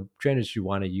 The trainers you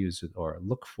want to use or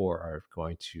look for are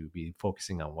going to be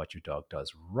focusing on what your dog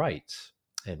does right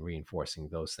and reinforcing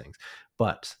those things.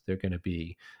 But they're going to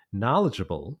be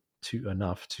knowledgeable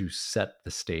enough to set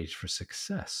the stage for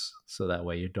success. So that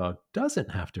way your dog doesn't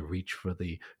have to reach for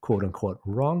the quote unquote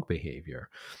wrong behavior.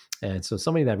 And so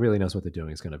somebody that really knows what they're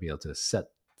doing is going to be able to set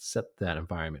that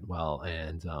environment well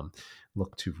and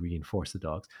look to reinforce the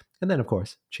dogs. And then, of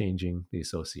course, changing the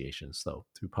associations. So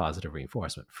through positive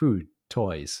reinforcement, food,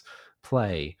 toys,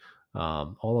 play,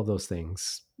 all of those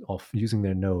things, using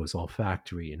their nose,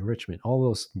 olfactory, enrichment, all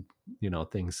those,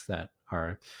 things that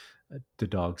are the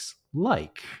dogs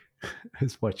like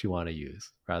is what you want to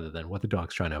use rather than what the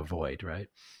dog's trying to avoid, right?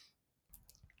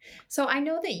 So I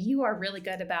know that you are really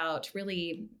good about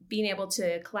really being able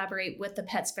to collaborate with the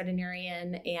pet's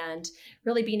veterinarian and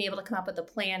really being able to come up with a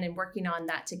plan and working on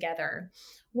that together.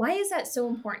 Why is that so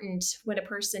important when a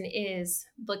person is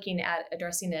looking at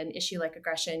addressing an issue like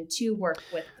aggression to work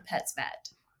with the pet's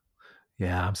vet?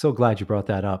 Yeah, I'm so glad you brought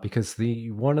that up because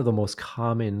one of the most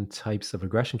common types of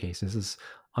aggression cases is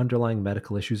underlying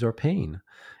medical issues or pain.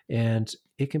 And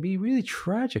it can be really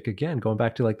tragic. Again, going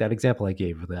back to that example I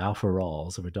gave of the alpha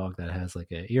rolls of a dog that has an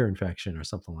ear infection or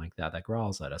something like that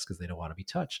growls at us because they don't want to be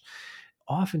touched.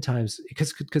 Oftentimes,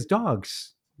 because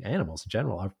dogs, animals in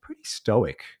general, are pretty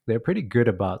stoic. They're pretty good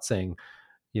about saying,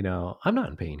 I'm not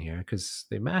in pain here, because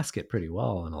they mask it pretty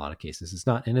well in a lot of cases. It's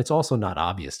not, and it's also not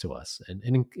obvious to us,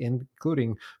 and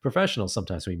including professionals.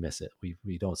 Sometimes we miss it.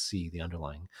 We don't see the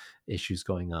underlying issues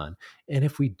going on. And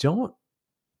if we don't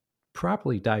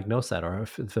properly diagnose that, or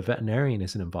if the veterinarian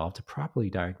isn't involved to properly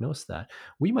diagnose that,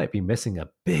 we might be missing a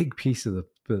big piece of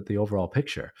the overall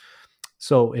picture.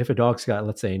 So if a dog's got,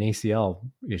 let's say, an ACL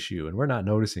issue and we're not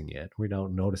noticing it, we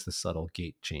don't notice the subtle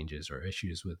gait changes or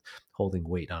issues with holding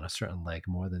weight on a certain leg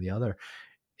more than the other,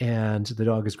 and the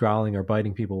dog is growling or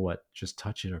biting people, just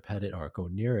touch it or pet it or go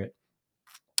near it,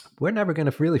 we're never going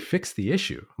to really fix the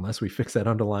issue unless we fix that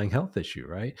underlying health issue,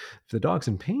 right? If the dog's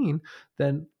in pain,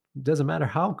 then it doesn't matter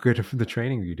how good of the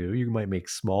training you do. You might make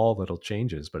small little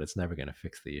changes, but it's never going to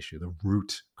fix the issue, the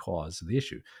root cause of the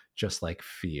issue. Just like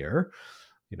fear,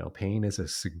 pain is a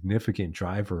significant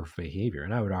driver of behavior,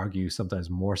 and I would argue sometimes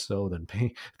more so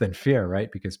than fear, right?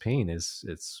 Because pain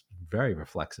it's very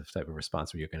reflexive type of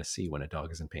response where you're going to see when a dog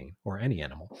is in pain, or any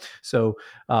animal. So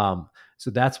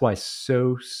that's why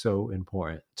so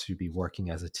important to be working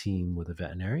as a team with a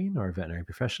veterinarian or a veterinary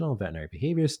professional, veterinary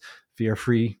behaviors. The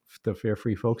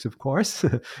fear-free folks, of course,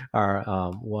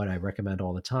 are what I recommend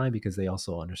all the time, because they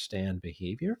also understand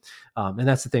behavior. And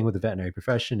that's the thing with the veterinary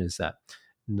profession, is that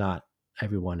not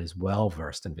everyone is well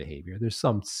versed in behavior. There's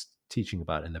some teaching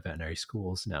about it in the veterinary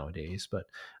schools nowadays, but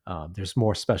there's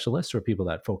more specialists or people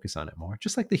that focus on it more,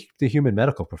 just like the human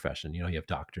medical profession. You have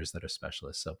doctors that are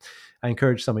specialists. So I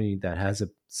encourage somebody that has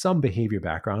some behavior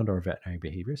background or veterinary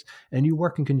behaviors, and you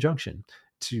work in conjunction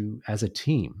as a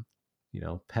team,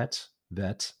 pet,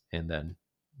 vet, and then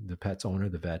the pet's owner,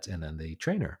 the vet, and then the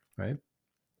trainer, right?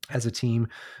 As a team,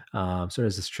 sort of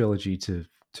as this trilogy to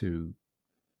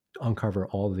uncover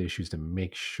all of the issues to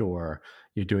make sure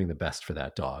you're doing the best for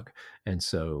that dog. And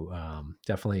so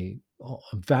definitely a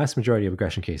vast majority of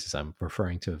aggression cases, I'm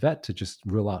referring to a vet to just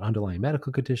rule out underlying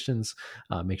medical conditions,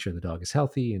 make sure the dog is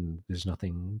healthy and there's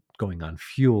nothing going on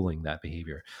fueling that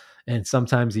behavior. And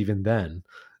sometimes even then,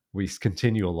 we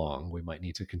continue along. We might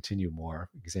need to continue more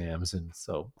exams. And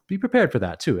so be prepared for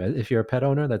that too. If you're a pet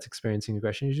owner that's experiencing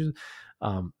aggression issues,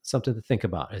 something to think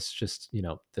about. It's just,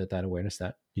 that awareness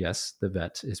that, yes, the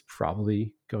vet is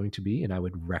probably going to be, and I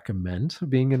would recommend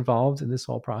being involved in this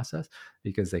whole process,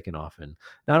 because they can often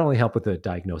not only help with the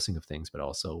diagnosing of things, but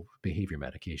also behavior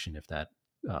medication if that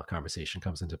conversation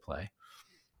comes into play.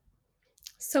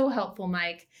 So helpful,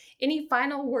 Mike. Any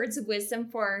final words of wisdom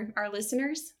for our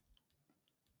listeners?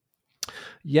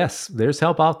 Yes, there's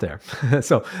help out there.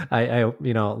 So I, a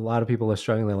lot of people are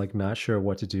struggling, like not sure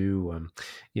what to do.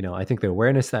 I think the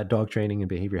awareness that dog training and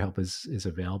behavior help is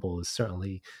available is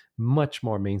certainly much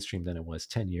more mainstream than it was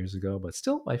 10 years ago. But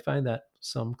still, I find that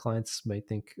some clients might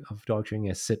think of dog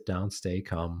training as sit down, stay,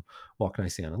 come, walk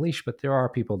nicely on a leash. But there are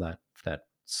people that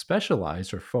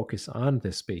specialize or focus on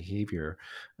this behavior,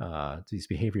 these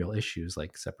behavioral issues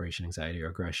like separation anxiety or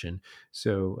aggression.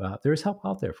 So there's help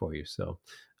out there for you. So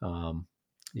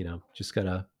just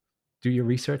gotta do your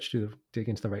research, dig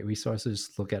into the right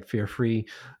resources, look at fear-free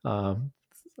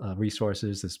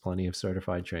resources. There's plenty of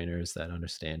certified trainers that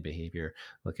understand behavior.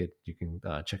 You can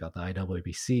check out the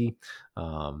IWBC,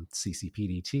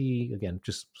 CCPDT. Again,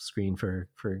 just screen for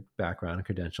background and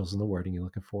credentials and the wording you're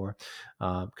looking for,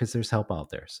 because there's help out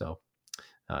there. So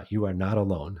you are not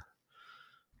alone.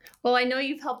 Well, I know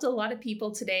you've helped a lot of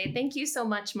people today. Thank you so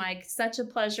much, Mike. Such a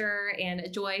pleasure and a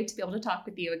joy to be able to talk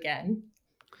with you again.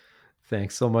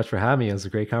 Thanks so much for having me. It was a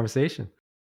great conversation.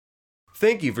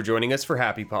 Thank you for joining us for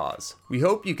Happy Paws. We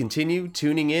hope you continue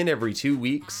tuning in every 2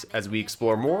 weeks as we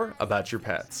explore more about your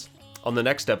pets. On the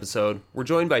next episode, we're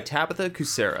joined by Tabitha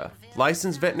Kucera,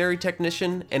 licensed veterinary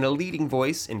technician and a leading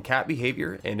voice in cat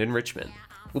behavior and enrichment.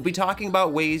 We'll be talking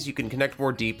about ways you can connect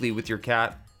more deeply with your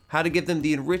cat, how to give them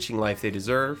the enriching life they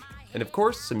deserve, and of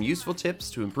course, some useful tips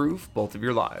to improve both of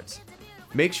your lives.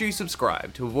 Make sure you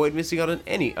subscribe to avoid missing out on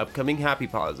any upcoming Happy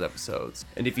Paws episodes.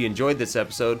 And if you enjoyed this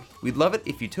episode, we'd love it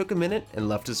if you took a minute and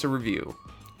left us a review.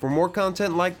 For more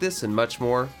content like this and much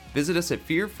more, visit us at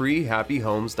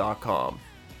fearfreehappyhomes.com.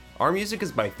 Our music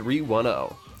is by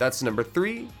 310. That's number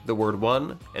 3, the word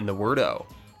 1, and the word O.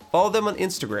 Follow them on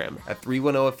Instagram at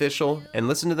 310official and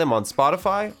listen to them on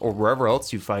Spotify or wherever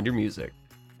else you find your music.